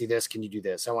 I want to see this. Can you do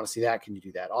this? I want to see that. Can you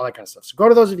do that? All that kind of stuff. So go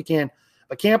to those if you can.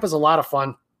 But camp is a lot of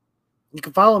fun. You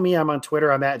can follow me. I'm on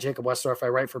Twitter. I'm at Jacob Westdorf. I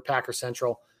write for Packer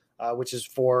Central, which is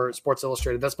for Sports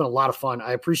Illustrated. That's been a lot of fun.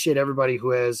 I appreciate everybody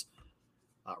who has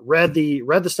read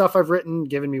the stuff I've written,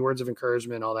 given me words of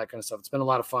encouragement, all that kind of stuff. It's been a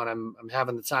lot of fun. I'm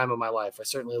having the time of my life. I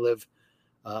certainly live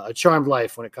a charmed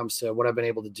life when it comes to what I've been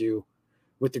able to do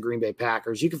with the Green Bay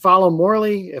Packers. You can follow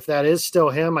Morley if that is still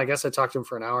him. I guess I talked to him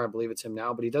for an hour. I believe it's him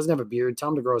now, but he doesn't have a beard. Tell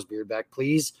him to grow his beard back,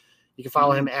 please. You can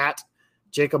follow him at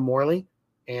Jacob Morley.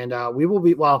 And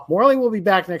Morley will be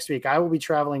back next week. I will be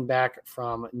traveling back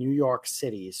from New York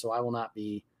City, so I will not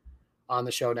be on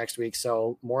the show next week.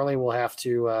 So Morley will have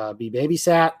to be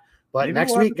babysat. But maybe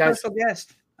next week, guys. Special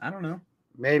guest. I don't know.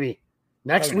 Maybe.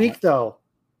 Next week,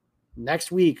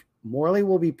 Morley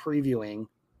will be previewing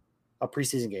a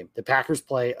preseason game. The Packers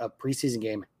play a preseason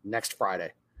game next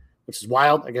Friday, which is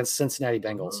wild, against Cincinnati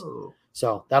Bengals. Oh.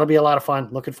 So that'll be a lot of fun.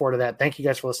 Looking forward to that. Thank you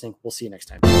guys for listening. We'll see you next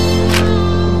time.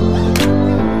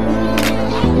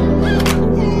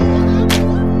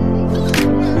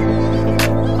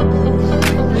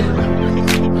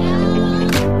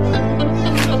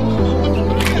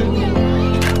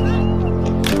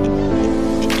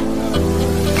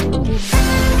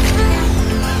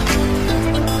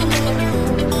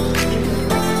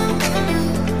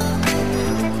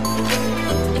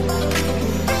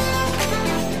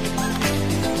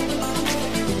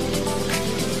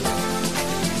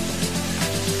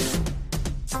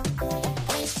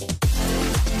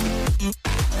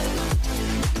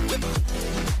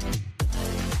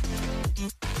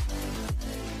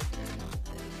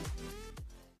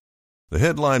 The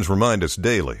headlines remind us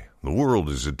daily, the world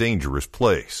is a dangerous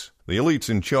place. The elites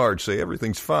in charge say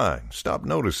everything's fine, stop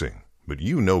noticing. But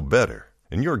you know better.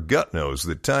 And your gut knows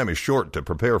that time is short to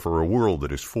prepare for a world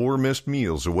that is 4 missed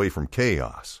meals away from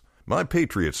chaos. My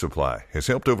Patriot Supply has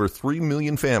helped over 3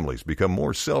 million families become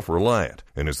more self-reliant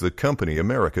and is the company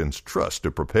Americans trust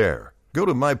to prepare. Go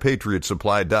to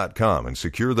MyPatriotSupply.com and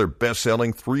secure their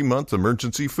best-selling 3-month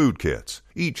emergency food kits.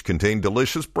 Each contain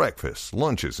delicious breakfasts,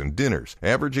 lunches, and dinners,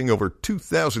 averaging over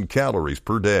 2,000 calories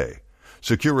per day.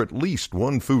 Secure at least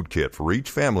one food kit for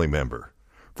each family member.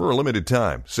 For a limited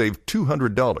time, save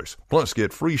 $200, plus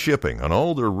get free shipping on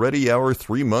all their Ready Hour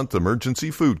 3-month emergency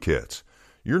food kits.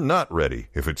 You're not ready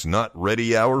if it's not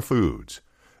Ready Hour Foods.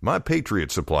 My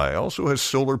Patriot Supply also has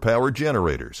solar-powered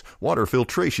generators, water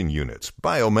filtration units,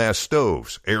 biomass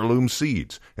stoves, heirloom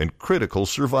seeds, and critical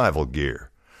survival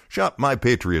gear. Shop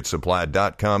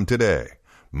MyPatriotSupply.com today.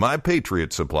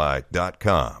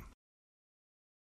 MyPatriotSupply.com.